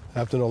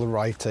 I've done all the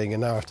writing,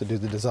 and now I have to do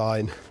the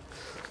design.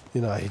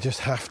 You know, you just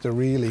have to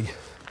really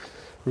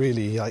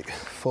like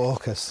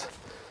focus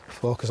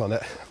on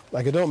it.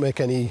 Like, I don't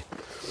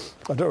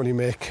really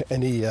make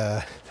any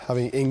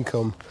having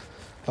income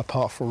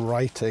apart from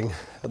writing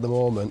at the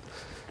moment.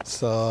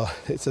 So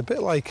it's a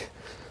bit like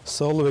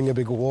soloing a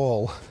big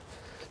wall,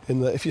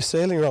 in that if you're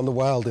sailing around the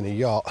world in a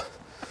yacht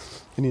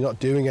and you're not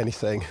doing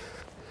anything,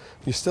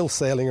 you're still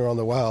sailing around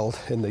the world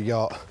in the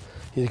yacht.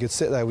 You could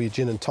sit there with your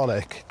gin and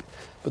tonic,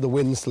 but the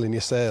wind's still in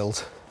your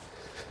sails.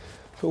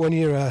 But when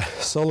you're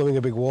soloing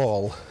a big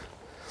wall,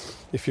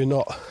 if you're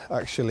not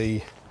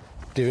actually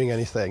doing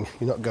anything,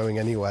 you're not going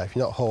anywhere. If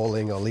you're not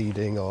hauling or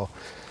leading or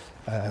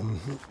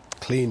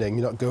cleaning,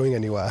 you're not going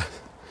anywhere.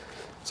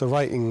 So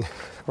writing's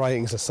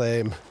the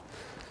same.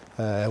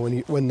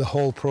 When the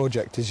whole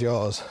project is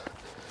yours,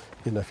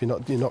 you know, if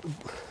you're not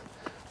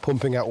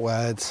pumping out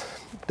words,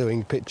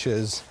 doing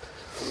pictures,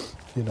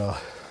 you know,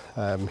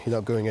 you're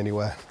not going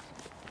anywhere.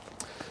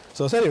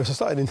 So I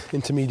started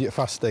intermediate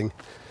fasting,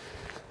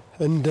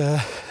 and I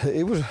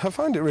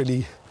found it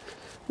really,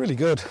 really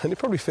good, and it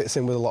probably fits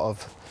in with a lot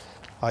of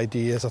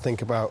ideas I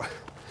think about a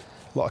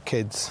lot of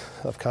kids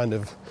of kind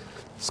of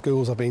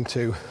schools I've been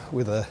to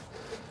with the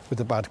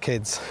bad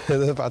kids,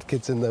 the bad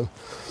kids in them.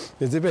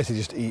 They basically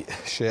just eat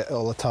shit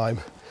all the time,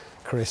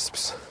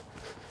 crisps,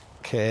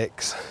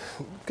 cakes,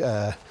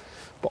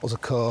 bottles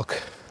of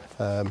Coke.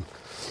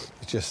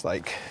 It's just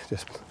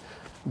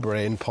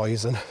brain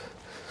poison.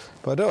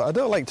 But I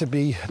don't want to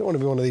be one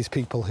of these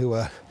people who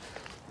are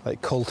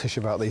like cultish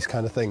about these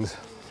kind of things.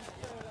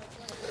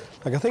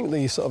 Like, I think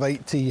the sort of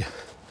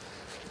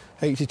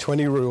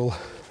 80-20 rule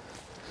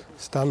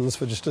stands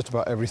for just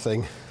about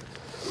everything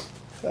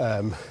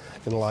in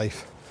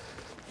life.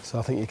 So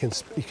I think you can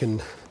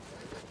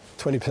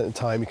 20% of the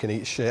time you can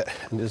eat shit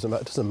and it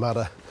doesn't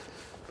matter.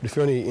 But if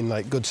you're only eating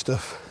like good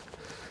stuff,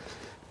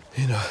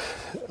 you know,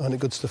 only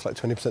good stuff like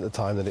 20% of the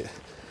time, then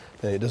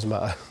it doesn't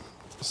matter.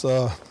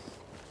 So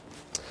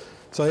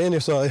I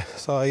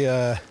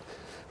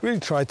really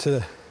tried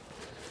to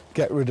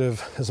get rid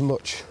of as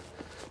much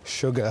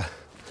sugar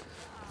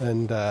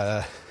and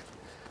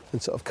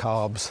sort of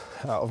carbs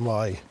out of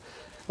my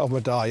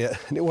diet,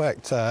 and it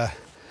worked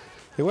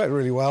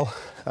really well.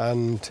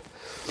 And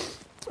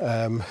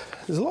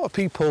there's a lot of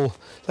people,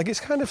 like,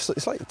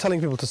 it's like telling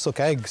people to suck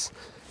eggs.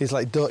 It's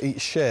like, don't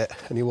eat shit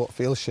and you won't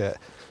feel shit.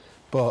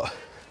 But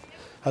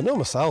I know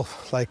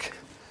myself, like,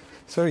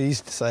 it's very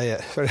easy to say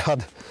it,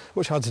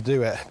 much hard to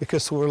do it,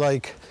 because we're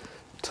like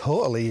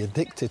totally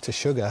addicted to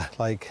sugar.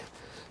 Like,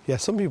 yeah,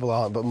 some people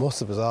aren't, but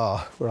most of us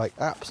are. We're like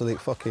absolute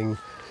fucking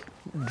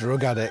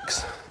drug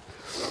addicts.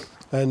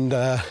 And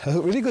a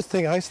really good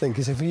thing, I think,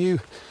 is if you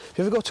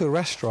ever go to a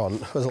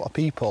restaurant where there's a lot of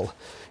people,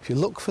 if you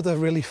look for the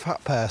really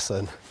fat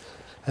person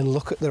and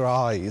look at their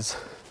eyes,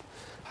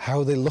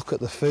 how they look at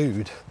the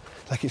food,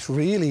 like, it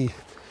really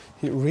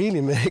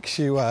makes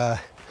you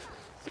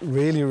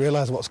really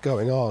realise what's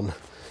going on.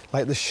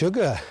 Like, the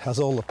sugar has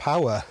all the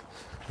power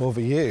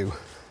over you.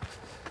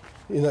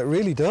 You know, it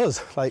really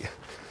does. Like,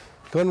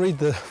 go and read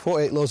the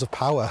 48 Laws of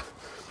Power.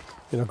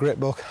 You know, great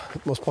book,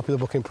 most popular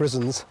book in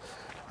prisons.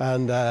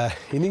 And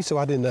you need to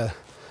add in the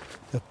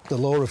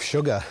law of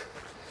sugar.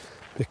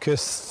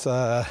 because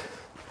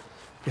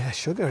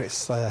sugar,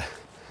 it's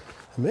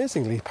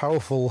amazingly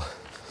powerful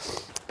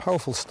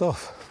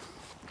stuff.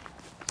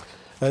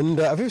 And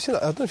have you ever seen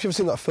that? I don't know if you've ever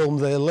seen that film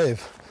They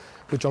Live,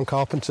 with John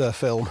Carpenter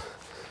film,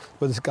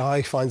 where this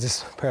guy finds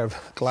this pair of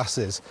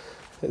glasses,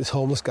 this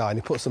homeless guy, and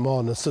he puts them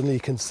on, and suddenly you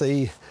can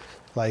see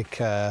like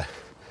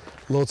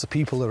loads of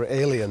people that are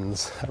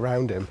aliens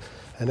around him,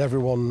 and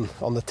everyone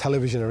on the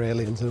television are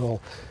aliens.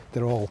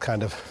 They're all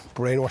kind of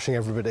brainwashing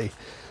everybody.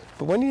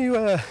 But when you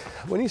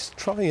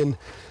try and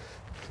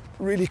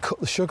really cut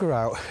the sugar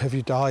out of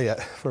your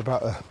diet for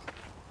about a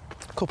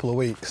couple of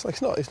weeks, like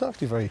it's not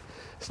actually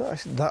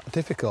that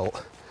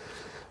difficult.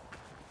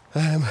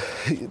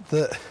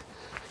 That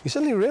you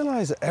suddenly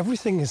realise that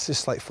everything is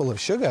just like full of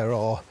sugar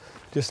or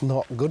just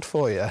not good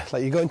for you.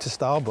 Like you go into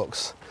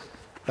Starbucks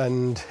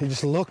and you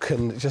just look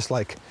and it's just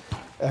like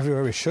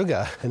everywhere is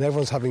sugar, and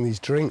everyone's having these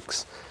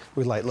drinks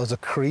with like loads of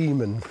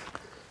cream and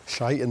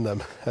shite in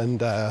them.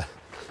 And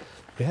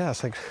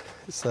it's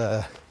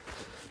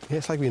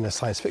like being in a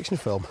science fiction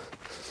film.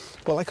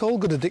 But like all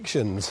good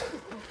addictions,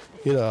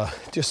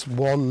 just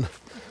one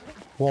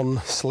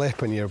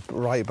slip and you're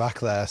right back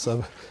there.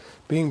 So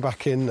being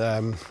back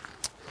in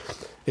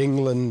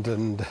England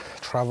and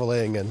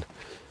travelling and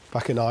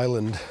back in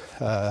Ireland,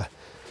 but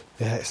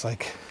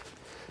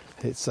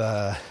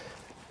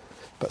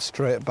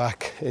straight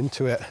back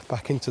into it,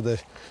 back into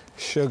the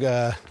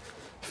sugar,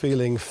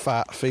 feeling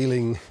fat,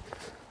 feeling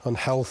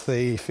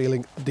unhealthy,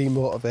 feeling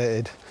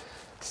demotivated.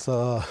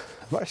 So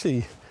I'm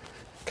actually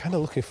kind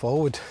of looking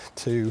forward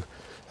to,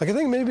 like, I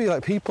think maybe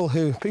like people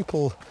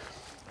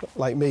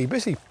like me,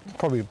 basically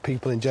probably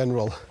people in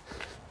general,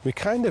 we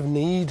kind of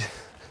need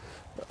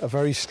a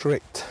very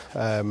strict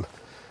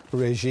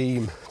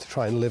regime to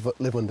try and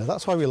live under.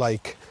 That's why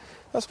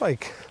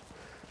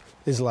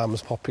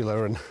Islam's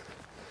popular, and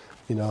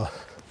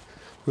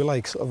we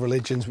like sort of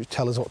religions which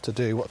tell us what to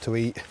do, what to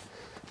eat,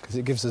 because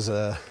it gives us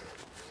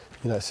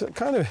it's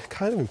kind of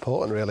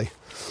important, really.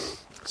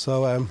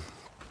 So I've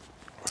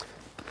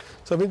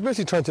been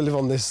basically trying to live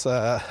on this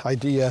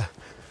idea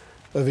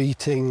of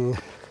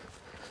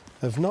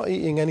not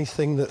eating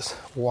anything that's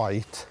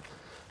white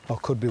or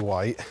could be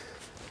white,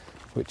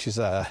 which is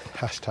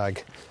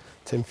hashtag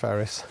Tim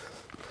Ferriss.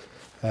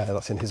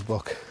 That's in his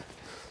book.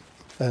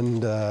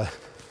 And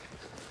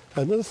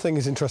another thing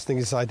is interesting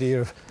is this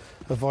idea of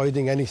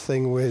avoiding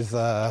anything with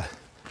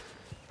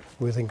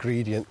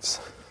ingredients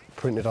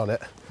printed on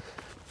it,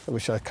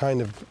 which I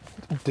kind of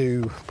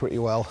do pretty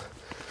well.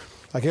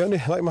 Like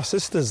my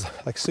sister's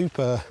like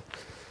super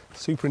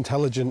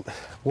intelligent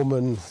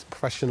woman,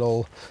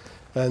 professional,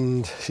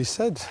 and she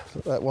said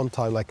at one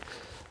time, like,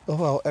 oh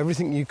well,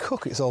 everything you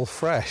cook, it's all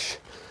fresh.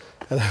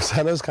 And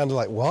I was kind of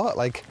like, what?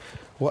 Like,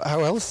 what?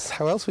 How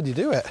else would you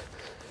do it?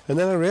 And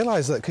then I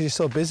realised that because she's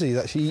so busy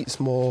that she eats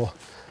more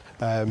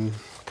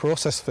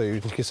processed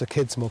food, and gives her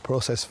kids more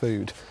processed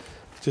food,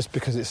 just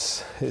because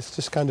it's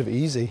just kind of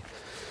easy.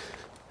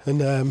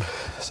 And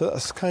so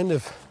that's kind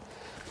of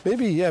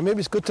maybe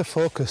it's good to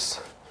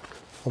focus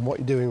on what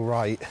you're doing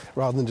right,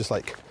 rather than just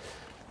like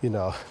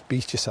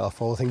beast yourself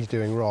for all the things you're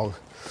doing wrong.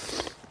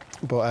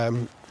 But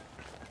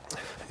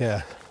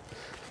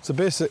so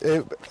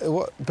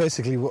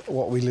basically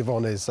what we live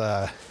on is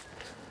I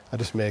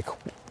just make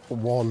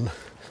one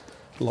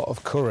lot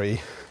of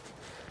curry.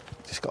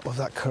 Just got to love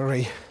that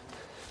curry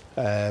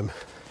at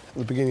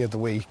the beginning of the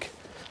week,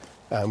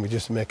 and we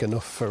just make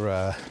enough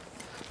for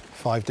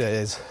 5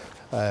 days.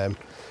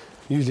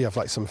 Usually have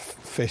like some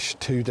fish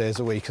 2 days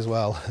a week as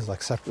well as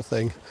like a separate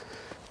thing,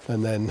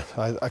 and then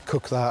I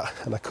cook that,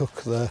 and I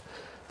cook the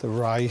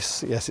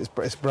rice. Yes,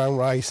 it's brown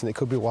rice and it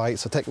could be white,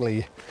 so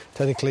technically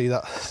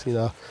that's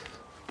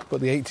but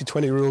the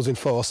 80-20 rule's in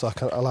force, so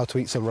I'm allowed to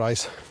eat some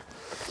rice,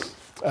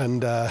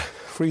 and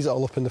freeze it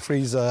all up in the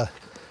freezer,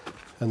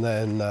 and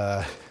then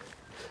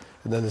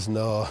there's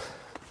no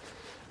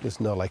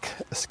like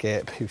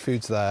escape. Your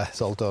food's there,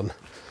 it's all done,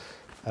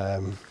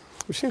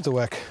 which seems to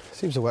work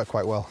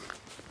quite well.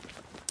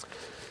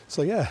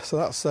 So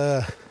that's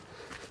so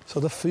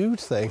the food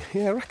thing.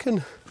 Yeah, I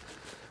reckon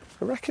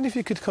if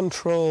people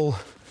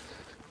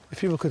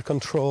could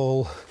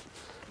control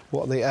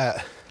what they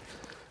ate,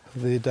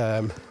 they'd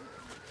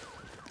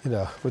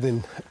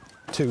within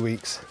 2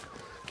 weeks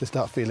they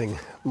start feeling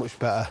much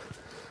better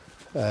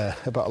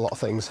about a lot of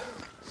things.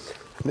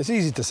 And it's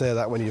easy to say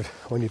that when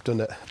you've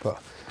done it,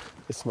 but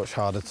it's much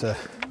harder to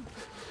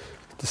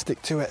stick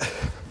to it. I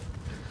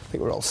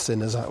think we're all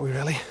sinners, aren't we,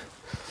 really?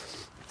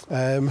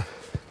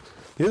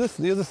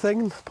 The other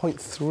thing,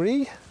 point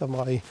 3 of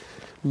my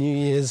New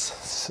Year's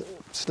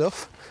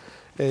stuff,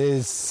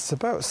 is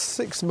about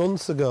 6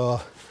 months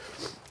ago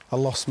I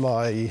left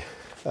my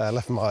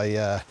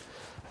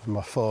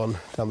phone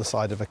down the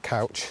side of a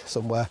couch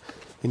somewhere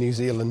in New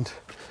Zealand,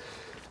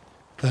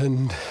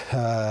 and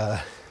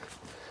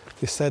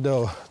they said,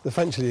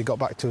 eventually they got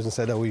back to us and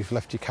said, we've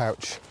left your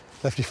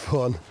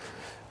phone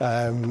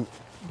on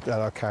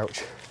our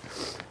couch.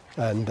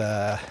 And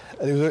I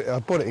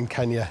bought it in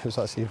Kenya. It was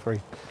actually a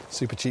very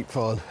super cheap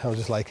phone. I was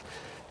just like,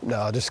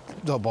 no, just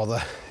don't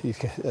bother. You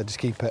can just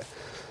keep it.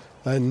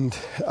 And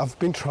I've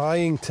been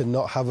trying to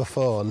not have a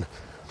phone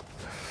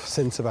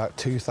since about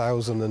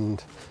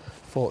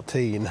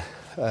 2014,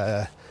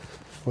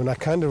 when I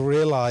kind of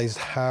realised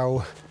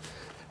how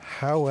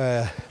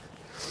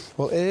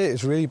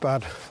it's really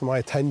bad for my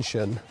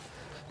attention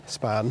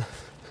span,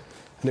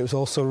 and it was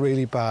also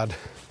really bad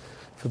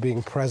for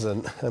being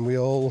present, and we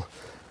all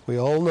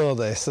know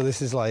this. So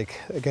this is like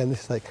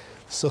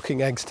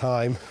sucking eggs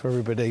time for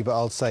everybody, but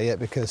I'll say it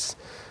because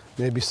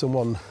maybe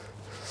someone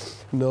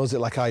knows it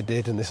like I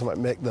did, and this might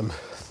make them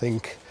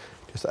think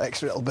just an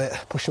extra little bit,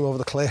 push them over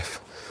the cliff.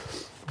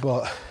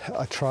 But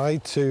I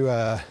tried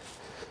to,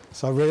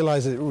 so I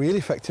realised that it really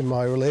affected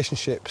my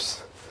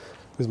relationships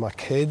with my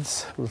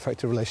kids, it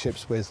affected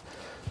relationships with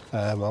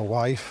my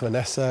wife,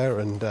 Vanessa,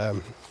 and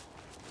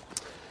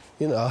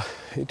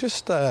it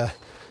just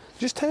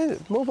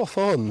turned, mobile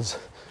phones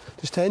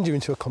just turned you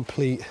into a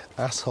complete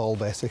asshole,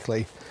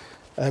 basically.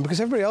 And because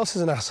everybody else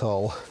is an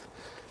asshole,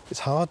 it's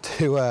hard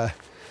to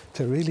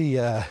really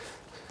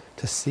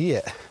to see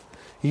it,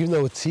 even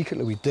though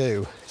secretly we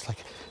do. It's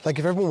like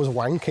if everyone was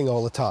wanking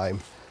all the time,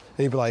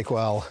 and you'd be like,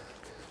 well,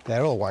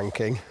 they're all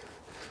wanking,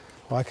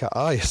 why can't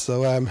I?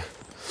 So I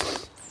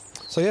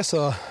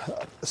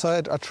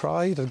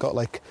tried. I got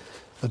like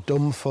a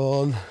dumb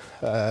phone,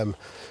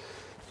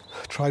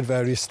 tried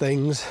various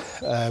things.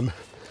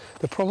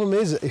 The problem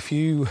is, if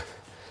you're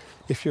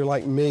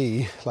like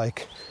me,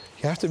 like,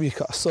 you have to be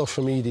a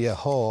social media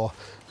whore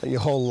your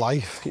whole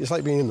life. It's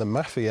like being in the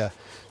mafia,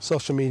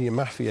 social media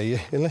mafia.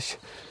 Unless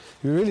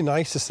you're really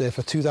nice to say,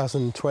 for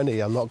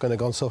 2020 I'm not going to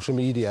go on social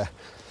media,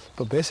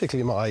 but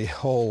basically my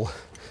whole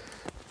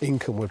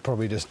income would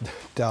probably just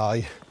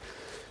die.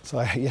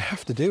 So you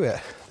have to do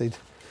it.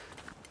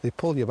 They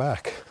pull you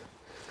back.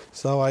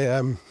 So I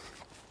have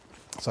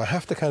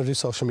to kind of do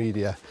social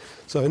media.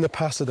 So in the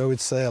past I'd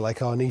always say,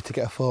 like, I need to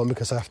get a phone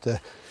because I have to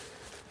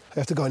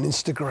go on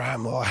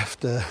Instagram, or I have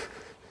to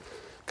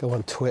go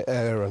on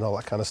Twitter and all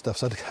that kind of stuff.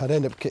 So I'd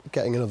end up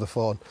getting another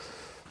phone.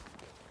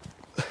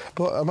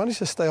 But I managed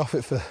to stay off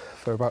it for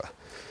about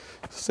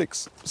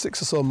six or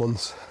so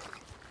months.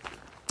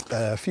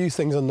 A few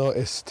things I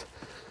noticed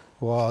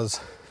was,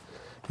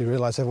 you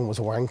realise everyone was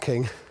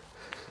wanking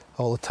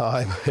all the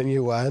time, and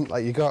you weren't.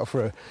 Like, you go out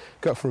for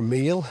a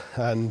meal,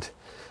 and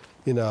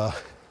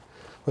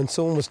when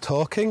someone was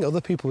talking,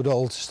 other people would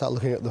all just start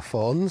looking at their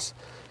phones,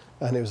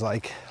 and it was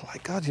like,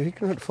 God, you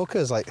ignorant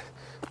fuckers! Like,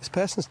 this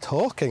person's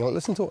talking. Like,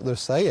 listen to what they're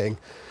saying,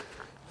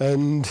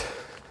 and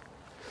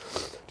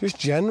just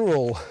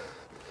general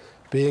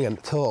being a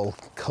total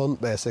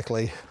cunt,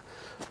 basically,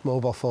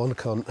 mobile phone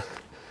cunt,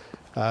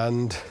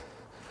 but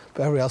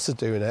everybody else is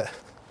doing it.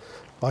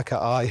 Why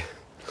can't I?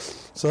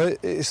 So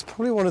it's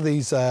probably one of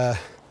these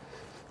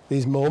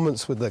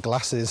moments with the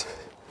glasses.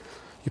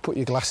 You put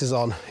your glasses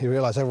on, you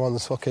realise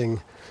everyone's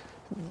fucking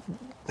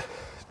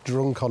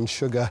drunk on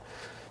sugar,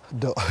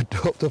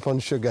 doped up on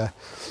sugar,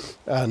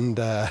 and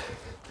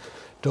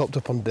doped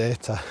up on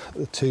data.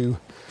 The two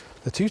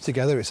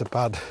together, it's a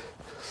bad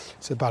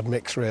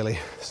mix, really.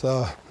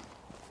 So,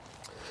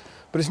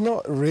 but it's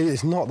not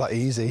that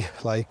easy.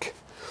 Like,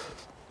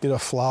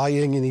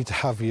 flying, you need to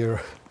have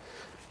your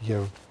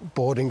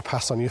boarding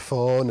pass on your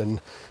phone,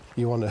 and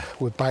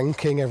with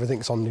banking,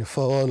 everything's on your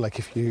phone. Like,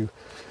 if you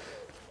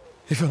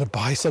want to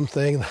buy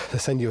something, they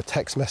send you a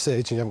text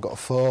message and you haven't got a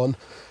phone,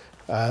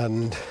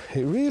 and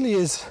it really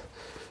is.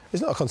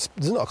 There's not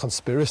a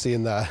conspiracy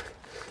in there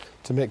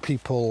to make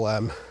people,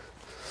 have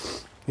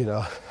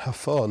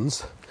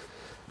phones,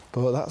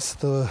 but that's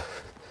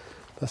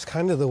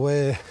kind of the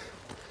way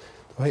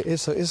it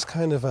is. So it's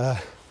kind of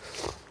it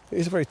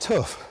is very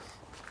tough,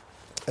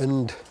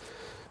 but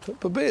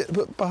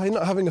by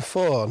not having a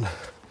phone,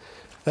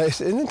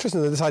 it's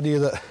interesting, this idea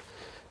that,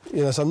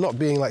 so I'm not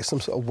being like some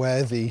sort of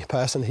worthy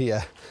person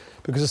here,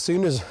 because as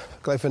soon as,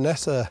 like,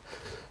 Vanessa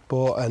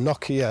bought a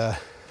Nokia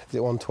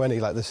 120,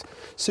 like this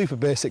super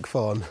basic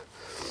phone,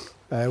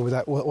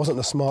 wasn't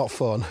a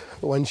smartphone,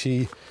 but when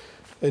she,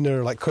 in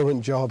her like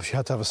current job, she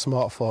had to have a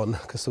smartphone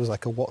because there was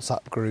like a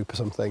WhatsApp group or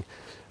something.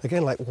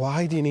 Again, like,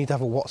 why do you need to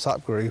have a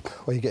WhatsApp group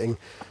where you're getting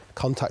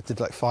contacted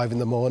like 5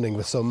 a.m.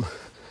 with some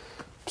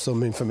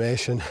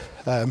information?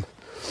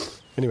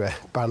 Anyway,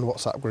 ban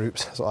WhatsApp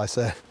groups, that's what I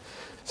say.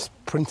 Just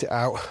print it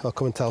out, or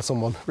come and tell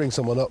someone, ring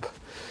someone up.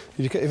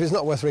 If it's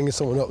not worth ringing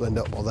someone up, then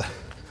don't bother.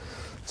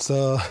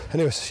 So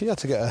anyway, she had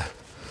to get a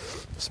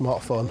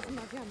smartphone.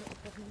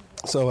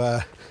 So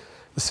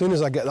as soon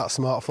as I get that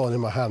smartphone in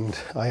my hand,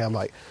 I am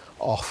like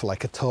off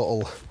like a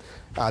total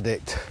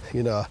addict,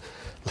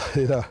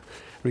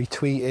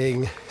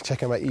 retweeting,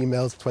 checking my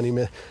emails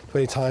 20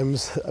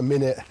 times a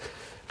minute.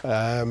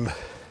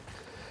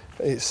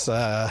 It's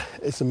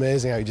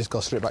amazing how you just go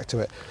straight back to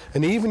it.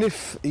 And even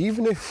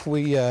if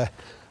we are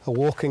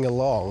walking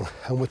along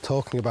and we're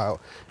talking about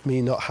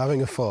me not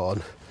having a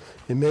phone,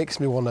 it makes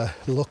me want to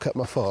look at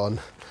my phone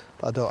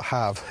that I don't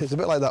have. It's a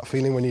bit like that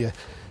feeling when you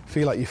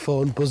feel like your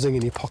phone buzzing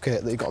in your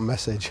pocket that you got a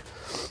message,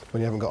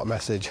 when you haven't got a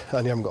message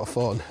and you haven't got a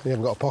phone and you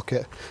haven't got a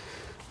pocket.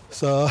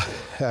 So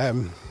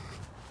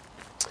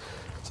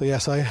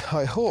yes, I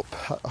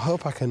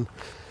hope I can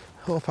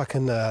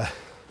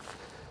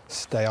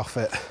stay off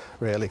it,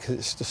 really, because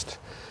it's just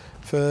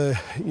for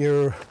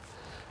your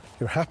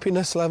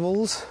happiness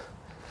levels,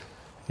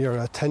 your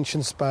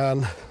attention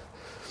span,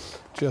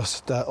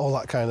 just all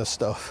that kind of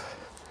stuff.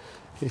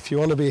 If you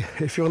want to be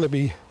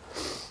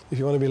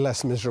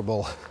less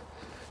miserable,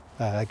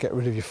 get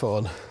rid of your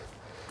phone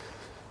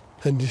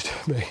and just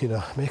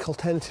make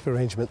alternative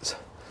arrangements.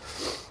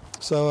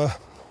 So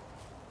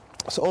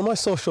all my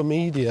social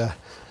media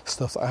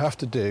stuff that I have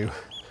to do,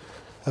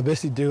 I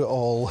basically do it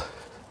all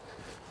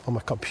on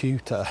my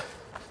computer.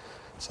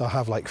 So I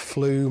have like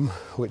Flume,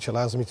 which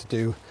allows me to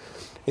do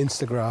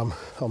Instagram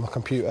on my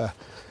computer,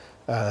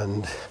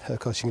 and of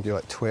course you can do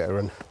like Twitter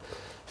and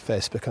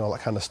Facebook and all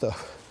that kind of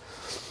stuff.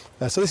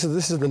 So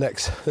this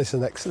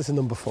is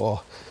number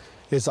 4.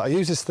 Is that I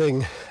use this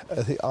thing,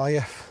 the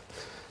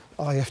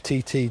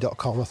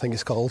IFTT.com, I think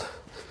it's called.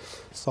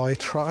 So I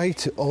try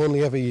to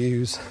only ever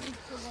use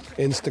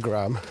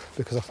Instagram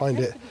because I find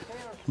it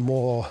a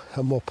more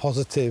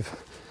positive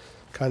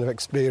kind of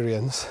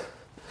experience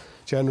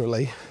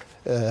generally.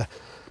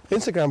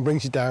 Instagram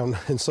brings you down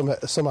in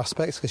some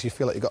aspects because you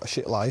feel like you've got a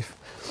shit life.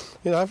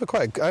 I have a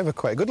quite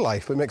good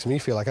life, but it makes me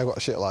feel like I've got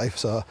a shit life.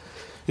 So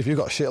if you've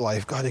got a shit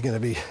life, God, you're going to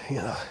be,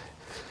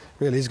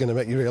 really is going to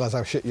make you realise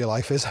how shit your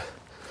life is.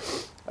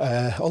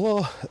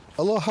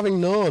 Although having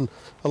known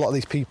a lot of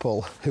these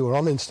people who are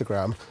on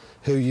Instagram,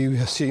 who you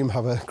assume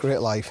have a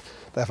great life,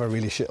 they have a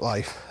really shit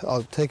life.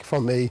 I'll take it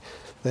from me,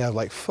 they have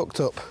like fucked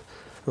up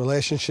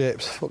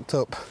relationships,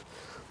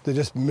 they're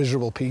just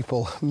miserable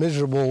people,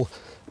 miserable,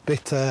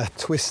 bitter,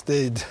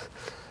 twisted,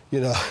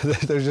 they're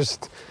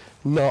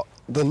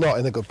not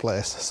in a good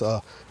place.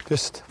 So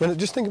just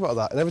think about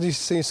that. And every time you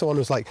see someone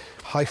who's like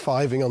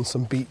high-fiving on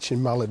some beach in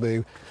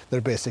Malibu,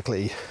 they're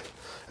basically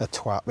a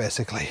twat,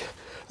 basically.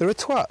 They're a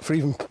twat for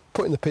even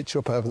putting the picture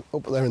up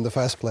there in the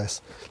first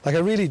place. Like, I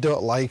really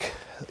don't like,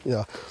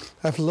 I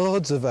have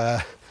loads of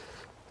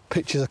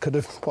pictures I could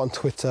have put on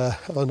Twitter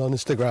and on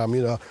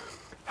Instagram,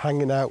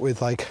 hanging out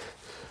with like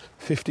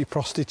 50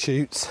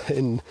 prostitutes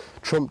in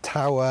Trump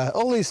Tower,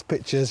 all these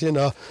pictures,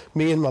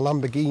 me in my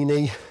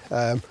Lamborghini,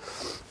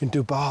 in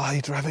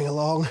Dubai, driving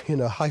along,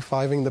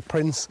 high-fiving the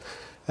prince.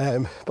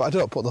 But I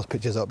don't put those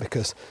pictures up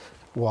because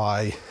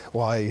why,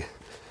 what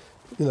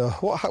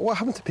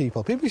happened to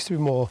people? People used to be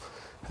more,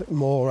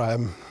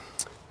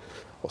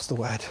 what's the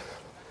word?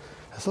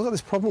 I've still got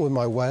this problem with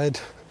my word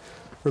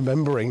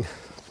remembering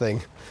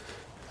thing.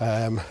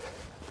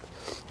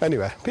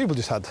 Anyway, people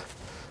just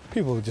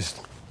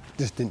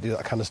didn't do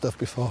that kind of stuff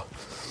before.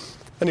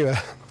 Anyway,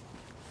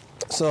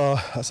 so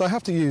I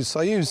basically use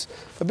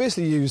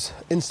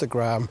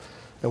Instagram,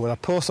 and when I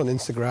post on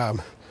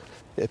Instagram,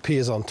 it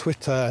appears on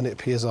Twitter and it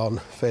appears on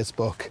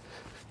Facebook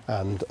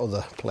and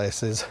other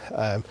places,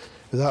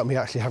 without me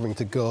actually having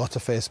to go to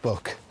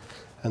Facebook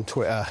and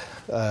Twitter,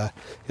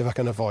 if I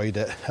can avoid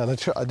it. And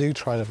I do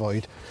try and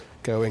avoid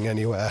going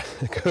anywhere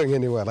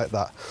like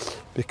that,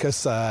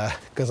 because I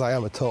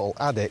am a total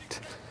addict.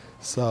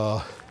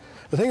 So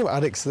the thing about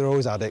addicts, they're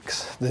always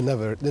addicts. They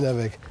never get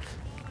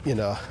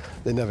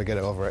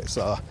over it.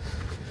 So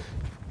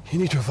you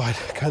need to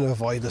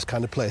avoid those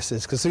kind of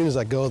places, because as soon as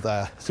I go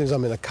there, as soon as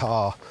I'm in a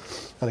car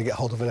and I get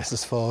hold of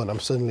Vanessa's phone, I'm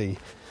suddenly,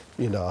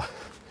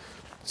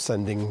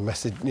 sending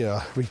message,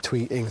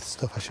 retweeting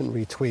stuff I shouldn't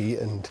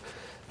retweet, and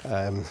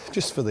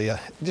just for the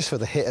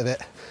hit of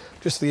it,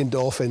 just the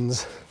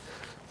endorphins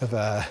of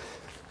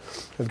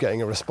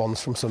getting a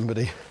response from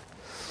somebody.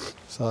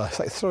 So it's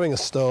like throwing a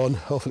stone,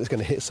 hopefully it's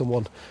going to hit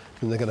someone,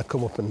 and they're going to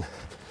come up and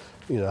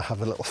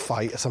have a little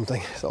fight or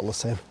something. It's all the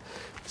same.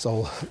 It's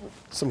all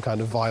some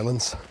kind of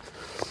violence.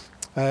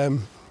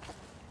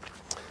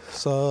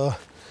 So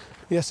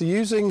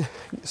using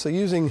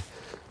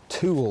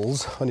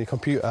tools on your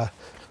computer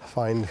I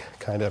find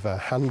kind of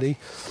handy.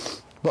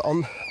 But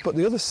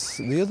the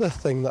other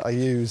thing that I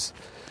use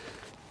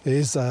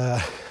is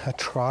I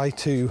try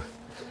to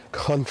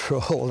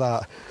control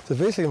that. So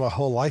basically my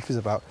whole life is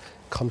about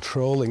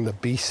controlling the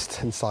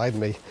beast inside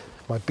me,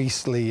 my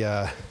beastly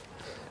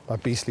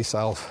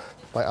self,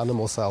 my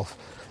animal self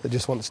that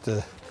just wants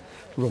to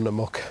run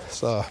amok.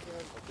 So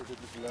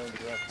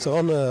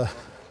on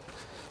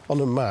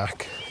a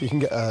Mac you can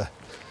get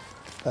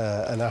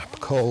an app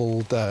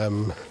called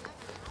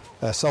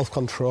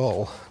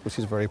Self-Control, which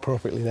is very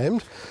appropriately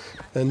named,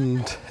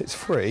 and it's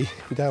free.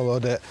 You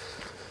download it,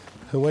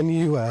 and when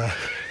you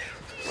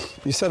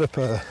set up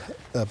a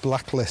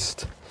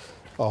blacklist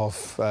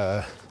of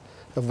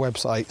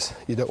websites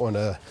you don't want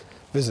to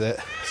visit.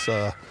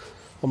 So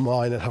on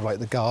mine I'd have like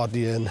The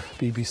Guardian,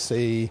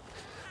 BBC,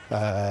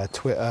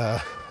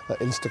 Twitter,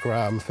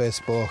 Instagram,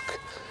 Facebook,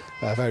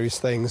 various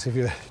things. If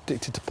you're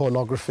addicted to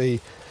pornography,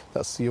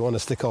 you want to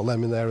stick all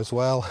them in there as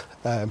well.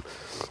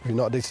 If you're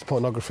not addicted to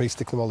pornography,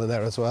 stick them all in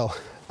there as well.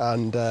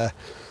 And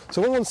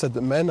so one said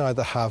that men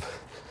either have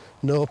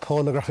no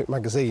pornographic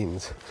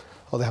magazines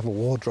or they have a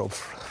wardrobe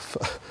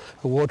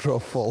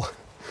full.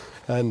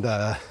 And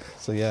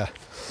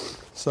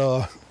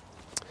so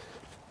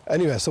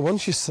anyway, so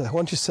once you set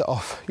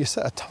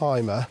a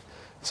timer.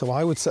 So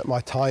I would set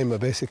my timer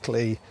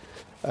basically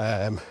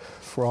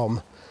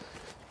from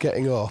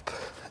getting up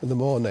in the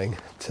morning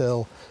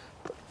till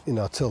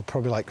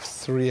probably like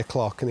 3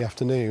 o'clock in the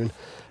afternoon.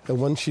 And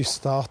once you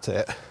start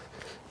it,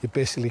 you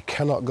basically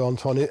cannot go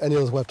onto any of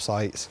those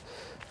websites.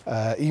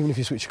 Even if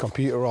you switch your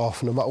computer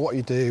off, no matter what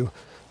you do,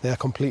 they are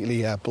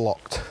completely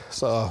blocked.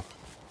 So,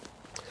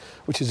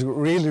 which is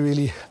really,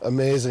 really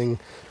amazing.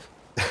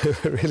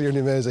 Really, really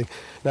amazing.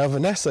 Now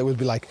Vanessa would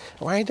be like,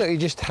 why don't you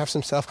just have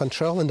some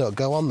self-control and don't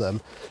go on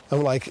them?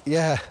 I'm like,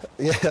 yeah,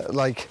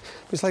 like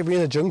it's like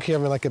being a junkie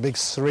having like a big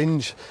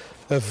syringe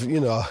of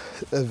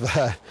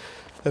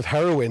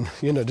heroin,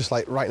 just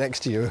like right next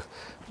to you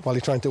while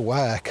you're trying to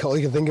work. All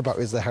you can think about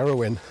is the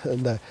heroin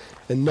and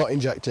not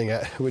injecting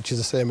it, which is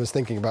the same as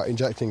thinking about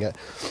injecting it.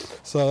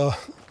 So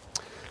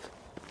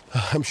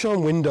I'm sure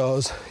on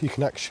Windows you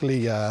can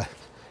actually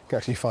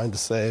find the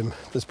same.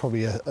 There's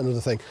probably another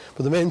thing,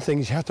 but the main thing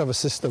is you have to have a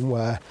system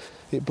where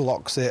it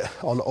blocks it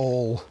on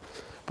all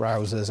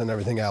browsers and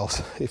everything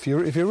else. If you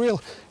are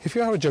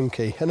a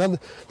junkie, and then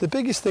the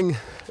biggest thing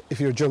if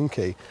you're a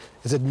junkie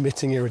is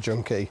admitting you're a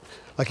junkie.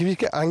 Like if you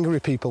get angry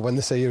at people when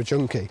they say you're a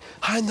junkie,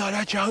 I'm not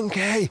a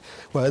junkie,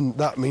 well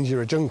that means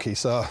you're a junkie.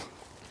 So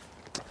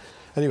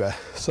anyway,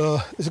 so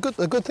it's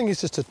a good thing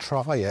is just to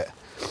try it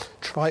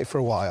for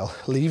a while.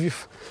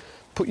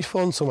 Put your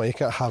phone somewhere you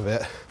can't have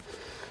it.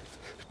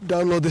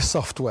 Download this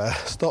software.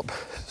 Stop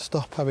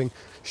having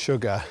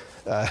sugar.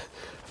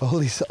 All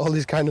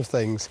these kind of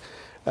things,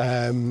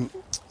 and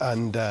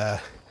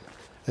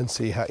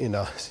see how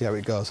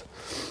it goes.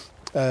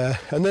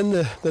 And then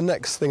the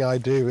next thing I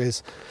do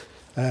is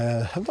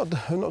I'm not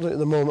doing it at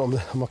the moment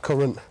on my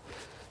current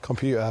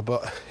computer,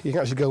 but you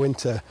can actually go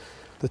into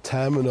the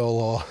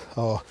terminal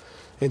or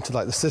into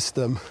like the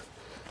system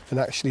and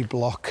actually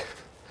block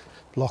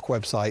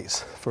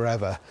websites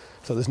forever.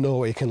 So there's no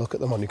way you can look at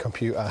them on your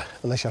computer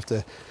unless you have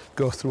to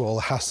go through all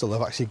the hassle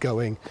of actually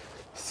going,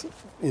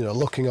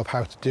 looking up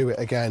how to do it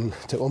again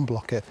to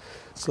unblock it.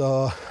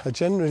 So I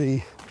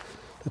generally,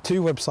 the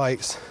two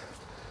websites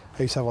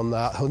I used to have on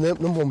that,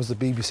 number one was the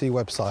BBC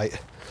website,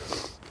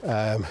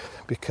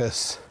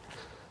 because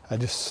I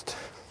just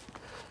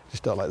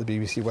don't like the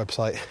BBC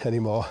website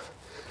anymore.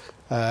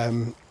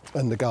 And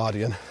the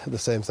Guardian, the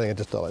same thing, I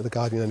just don't like the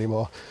Guardian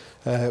anymore.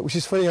 Which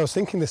is funny, I was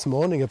thinking this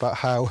morning about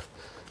how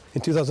in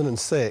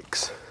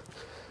 2006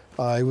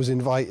 I was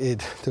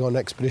invited to go on an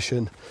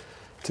expedition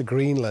to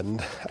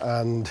Greenland,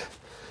 and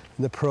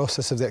in the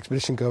process of the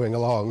expedition going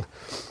along,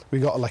 we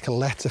got like a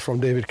letter from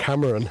David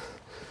Cameron,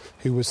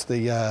 who was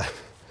the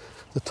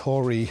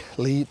Tory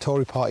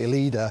party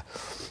leader,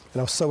 and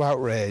I was so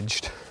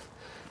outraged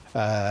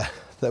that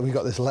we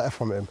got this letter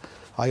from him.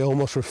 I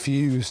almost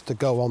refused to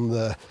go on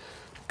the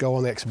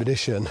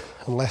expedition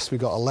unless we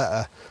got a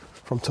letter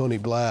from Tony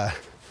Blair,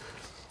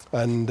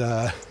 and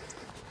at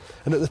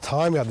the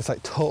time we had this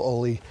like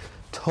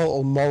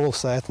total moral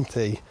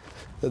certainty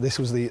that this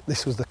was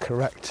the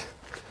correct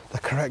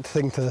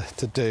thing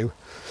to do.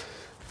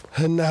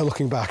 And now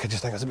looking back, I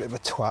just think I was a bit of a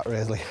twat,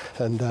 really.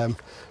 And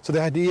so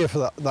the idea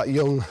for that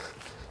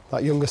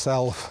younger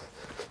self,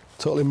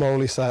 totally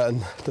morally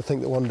certain, to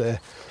think that one day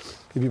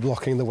you'd be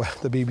blocking the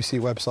BBC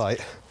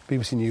website,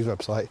 BBC News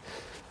website.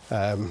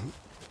 I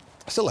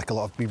still like a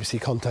lot of BBC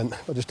content.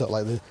 I just don't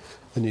like the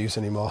news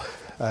anymore.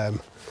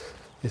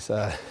 It's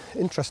an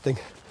interesting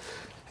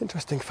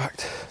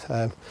fact.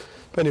 But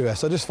anyway,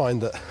 so I just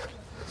find that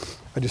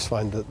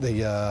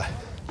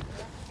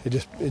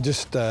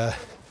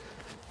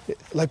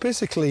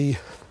basically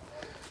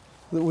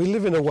we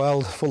live in a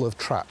world full of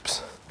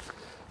traps.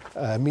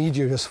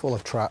 Media is full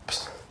of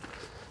traps,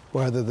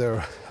 whether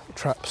they're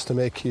traps to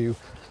make you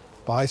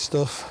buy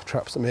stuff,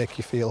 traps that make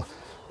you feel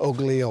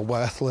ugly or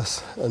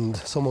worthless,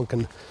 and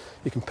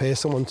you can pay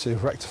someone to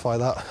rectify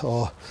that,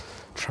 or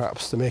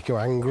traps to make you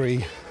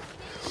angry.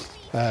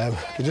 They're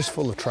just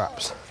full of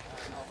traps,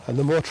 and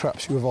the more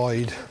traps you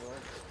avoid,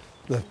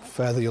 the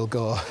further you'll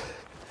go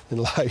in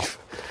life.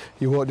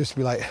 You won't just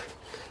be like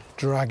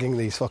dragging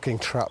these fucking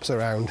traps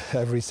around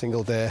every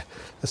single day,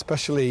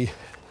 especially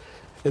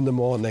in the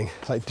morning.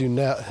 Like,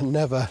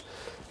 never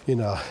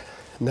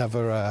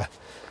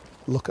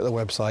look at the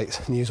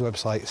websites, news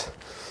websites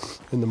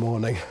in the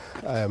morning.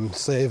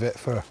 Save it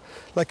for,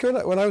 like,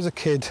 when I was a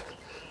kid,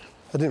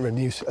 I didn't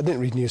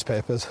read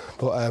newspapers,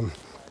 but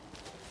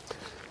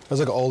as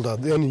I got older,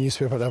 the only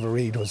newspaper I'd ever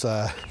read was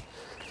the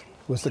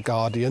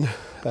Guardian,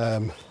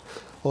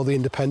 or the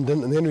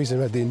Independent. And the only reason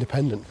I read the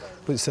Independent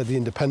was it said the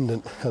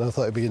Independent, and I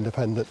thought it'd be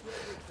independent,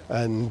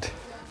 and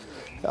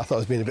I thought it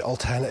was being a bit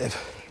alternative.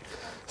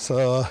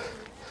 So,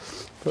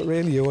 but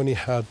really, you only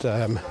had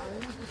the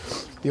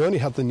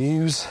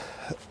news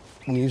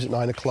at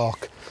 9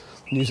 o'clock,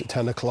 news at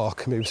 10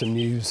 o'clock, maybe some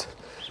news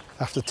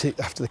after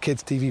the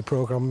kids' TV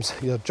programmes.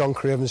 You know, John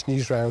Craven's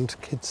Newsround,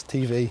 kids'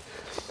 TV.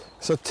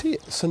 So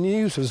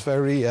news was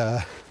very.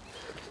 It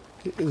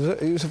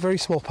was a very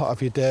small part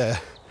of your day.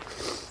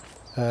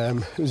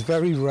 It was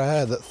very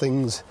rare that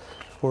things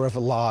were ever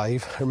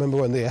live. I remember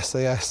when the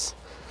SAS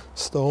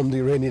stormed the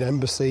Iranian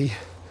embassy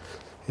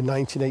in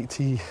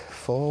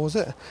 1984, was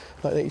it?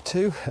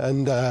 1982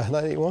 and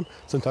 1981,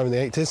 sometime in the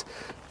 80s.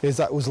 is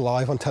that was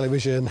live on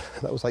television.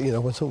 That was like, you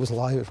know, when something was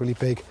live, it was really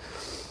big.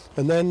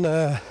 And then,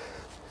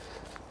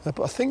 but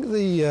I think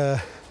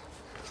the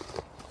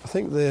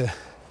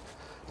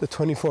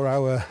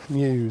 24-hour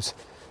news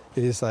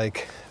is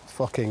like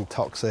fucking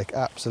toxic,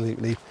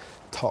 absolutely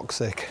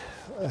toxic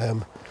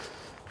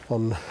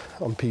on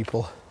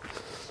people.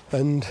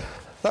 And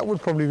that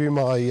would probably be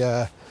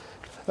my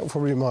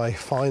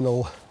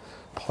final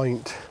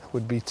point,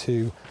 would be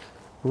to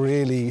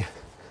really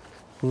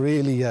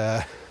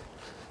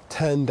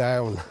turn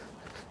down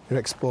your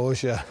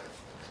exposure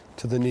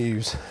to the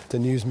news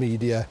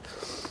media,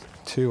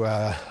 to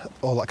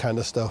all that kind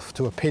of stuff,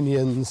 to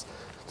opinions,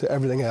 to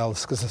everything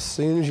else. Because as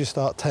soon as you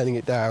start turning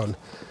it down,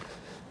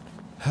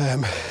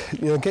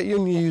 you know, get your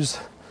news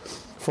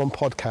from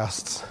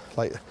podcasts.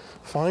 Like,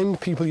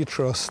 find people you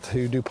trust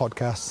who do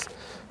podcasts,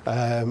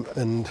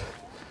 and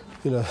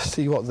you know,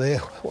 see what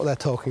they're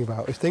talking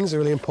about. If things are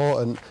really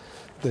important,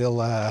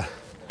 they'll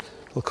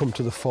come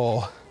to the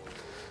fore.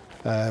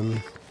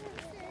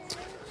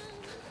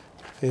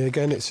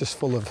 Again, it's just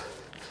the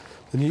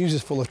news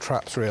is full of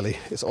traps, really.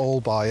 It's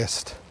all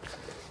biased.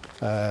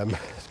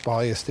 It's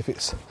biased. If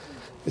it's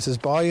as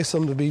biased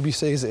on the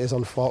BBC as it is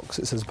on Fox.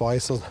 It's as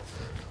biased on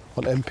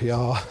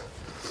NPR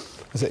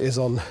as it is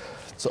on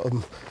sort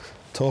of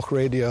talk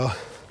radio.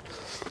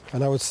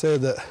 And I would say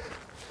that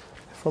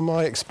from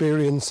my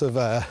experience of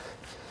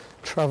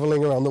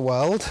travelling around the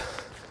world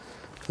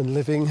and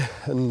living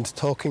and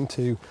talking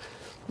to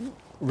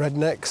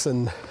rednecks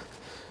and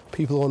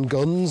people on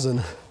guns,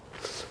 and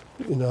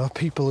you know,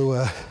 people who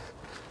are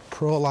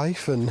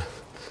pro-life and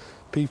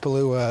people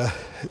who are,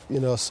 you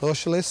know,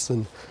 socialists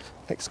and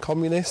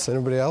ex-communists and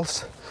everybody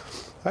else,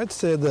 I'd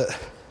say that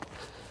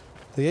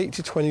the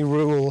 80-20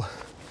 rule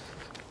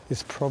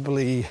is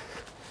probably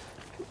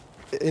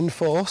in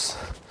force,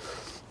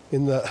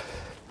 in that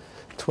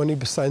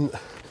 20%,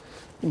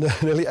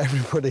 nearly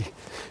everybody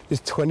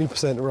is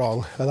 20%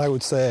 wrong. And I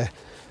would say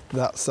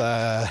that's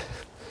an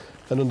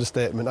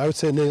understatement. I would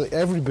say nearly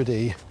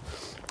everybody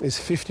is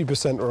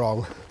 50%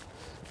 wrong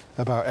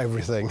about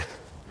everything,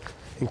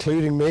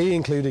 including me,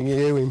 including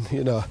you, and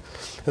you know.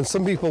 And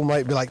some people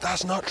might be like,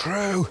 "That's not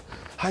true.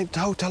 I'm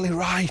totally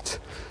right."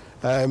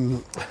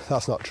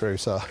 That's not true.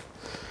 So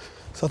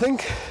I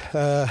think.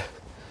 So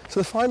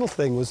the final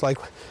thing was like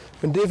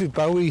when David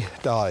Bowie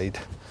died.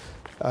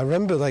 I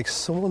remember like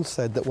someone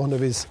said that one of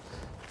his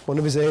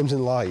aims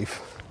in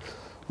life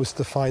was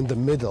to find the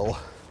middle,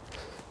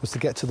 was to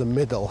get to the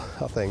middle,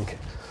 I think.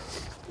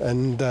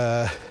 And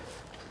I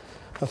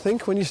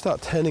think when you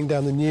start turning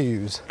down the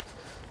news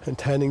and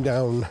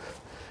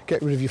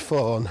get rid of your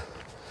phone,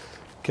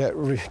 get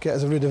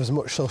rid of as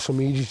much social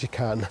media as you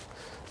can,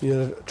 you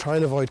know, try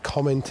and avoid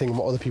commenting on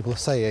what other people are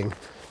saying,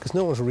 because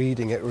no one's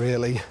reading it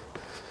really.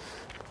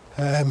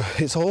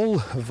 It's all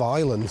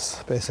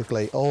violence,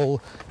 basically.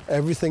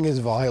 Everything is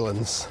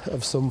violence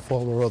of some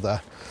form or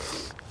other.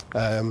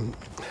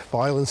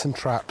 Violence and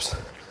traps.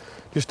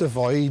 Just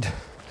avoid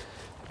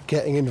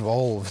getting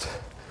involved.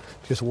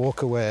 Just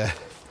walk away.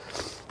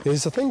 I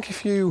think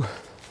if you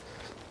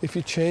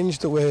change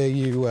the way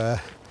you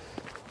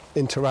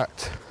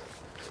interact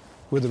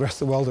with the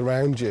rest of the world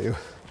around you,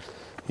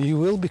 you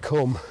will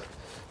become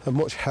a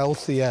much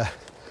healthier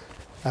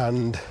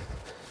and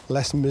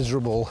less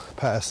miserable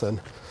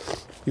person.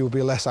 You'll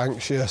be less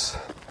anxious.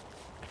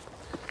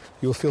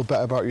 You'll feel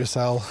better about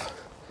yourself.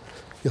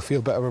 You'll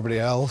feel better about everybody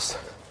else.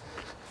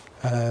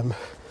 You'll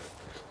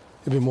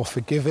be more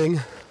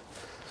forgiving.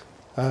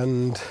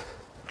 And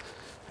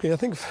yeah, I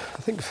think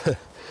it's a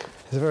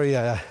very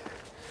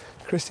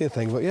Christian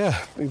thing, but yeah,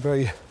 be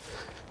very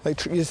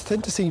like you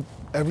tend to see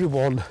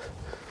everyone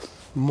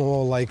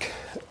more like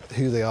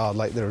who they are,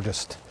 like they're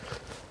just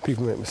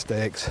people make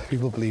mistakes,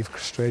 people believe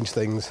strange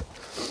things,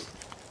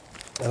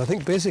 and I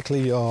think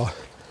basically your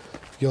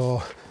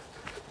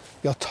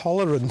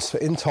tolerance for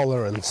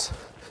intolerance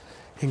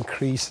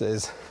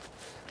increases,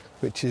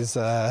 which is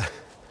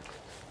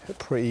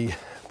pretty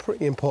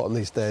important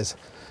these days,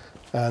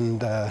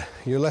 and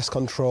you're less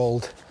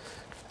controlled,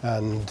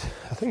 and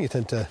I think you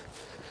tend to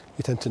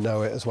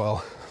know it as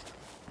well.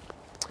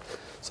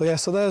 So yeah,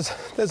 so there's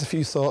a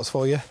few thoughts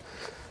for you.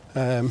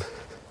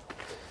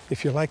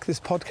 If you like this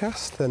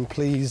podcast, then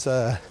please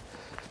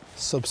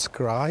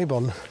subscribe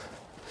on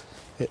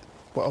it.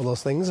 What are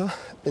those things? Not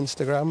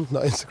Instagram,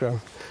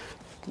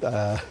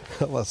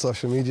 all that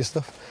social media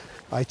stuff,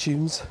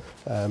 iTunes,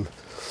 and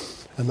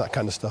that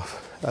kind of stuff.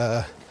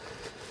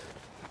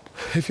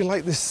 If you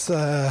like this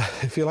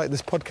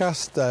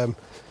podcast,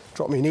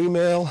 drop me an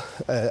email,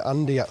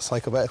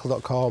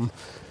 andy@psychobetical.com.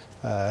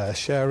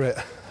 Share it.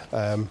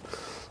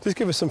 Just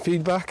give us some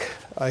feedback.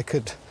 I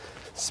could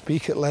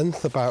speak at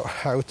length about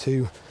how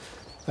to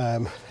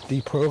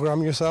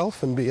deprogram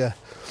yourself and be a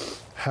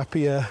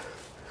happier,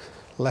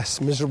 less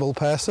miserable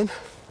person.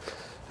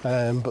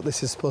 But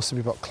this is supposed to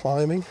be about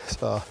climbing,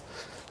 so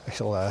I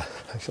shall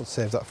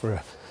save that for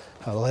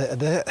a later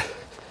date.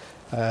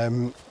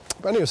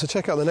 But anyway, so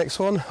check out the next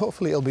one.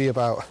 Hopefully it'll be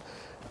about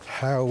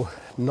how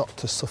not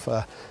to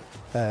suffer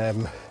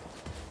in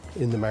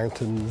the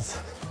mountains,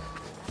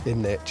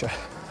 in nature.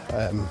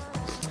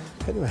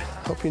 Anyway,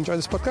 hope you enjoy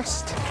this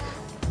podcast,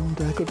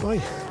 and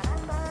goodbye.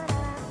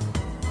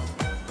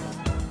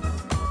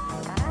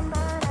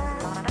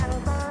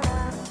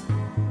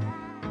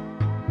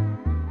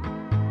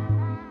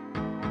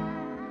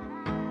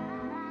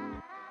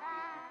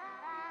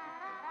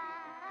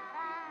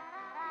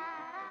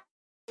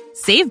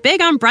 Save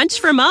big on brunch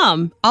for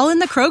mom, all in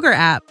the Kroger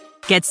app.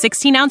 Get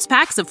 16-ounce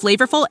packs of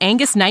flavorful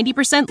Angus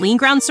 90% lean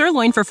ground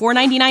sirloin for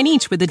 $4.99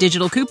 each with a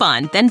digital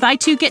coupon. Then buy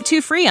 2, get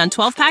 2 free on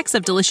 12 packs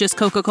of delicious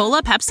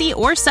Coca-Cola, Pepsi,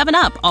 or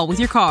 7-Up, all with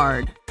your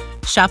card.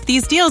 Shop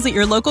these deals at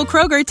your local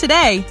Kroger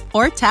today,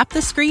 or tap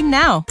the screen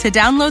now to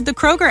download the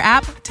Kroger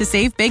app to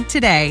save big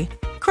today.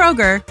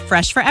 Kroger,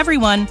 fresh for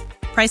everyone.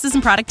 Prices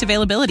and product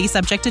availability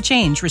subject to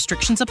change.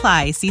 Restrictions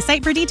apply. See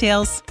site for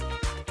details.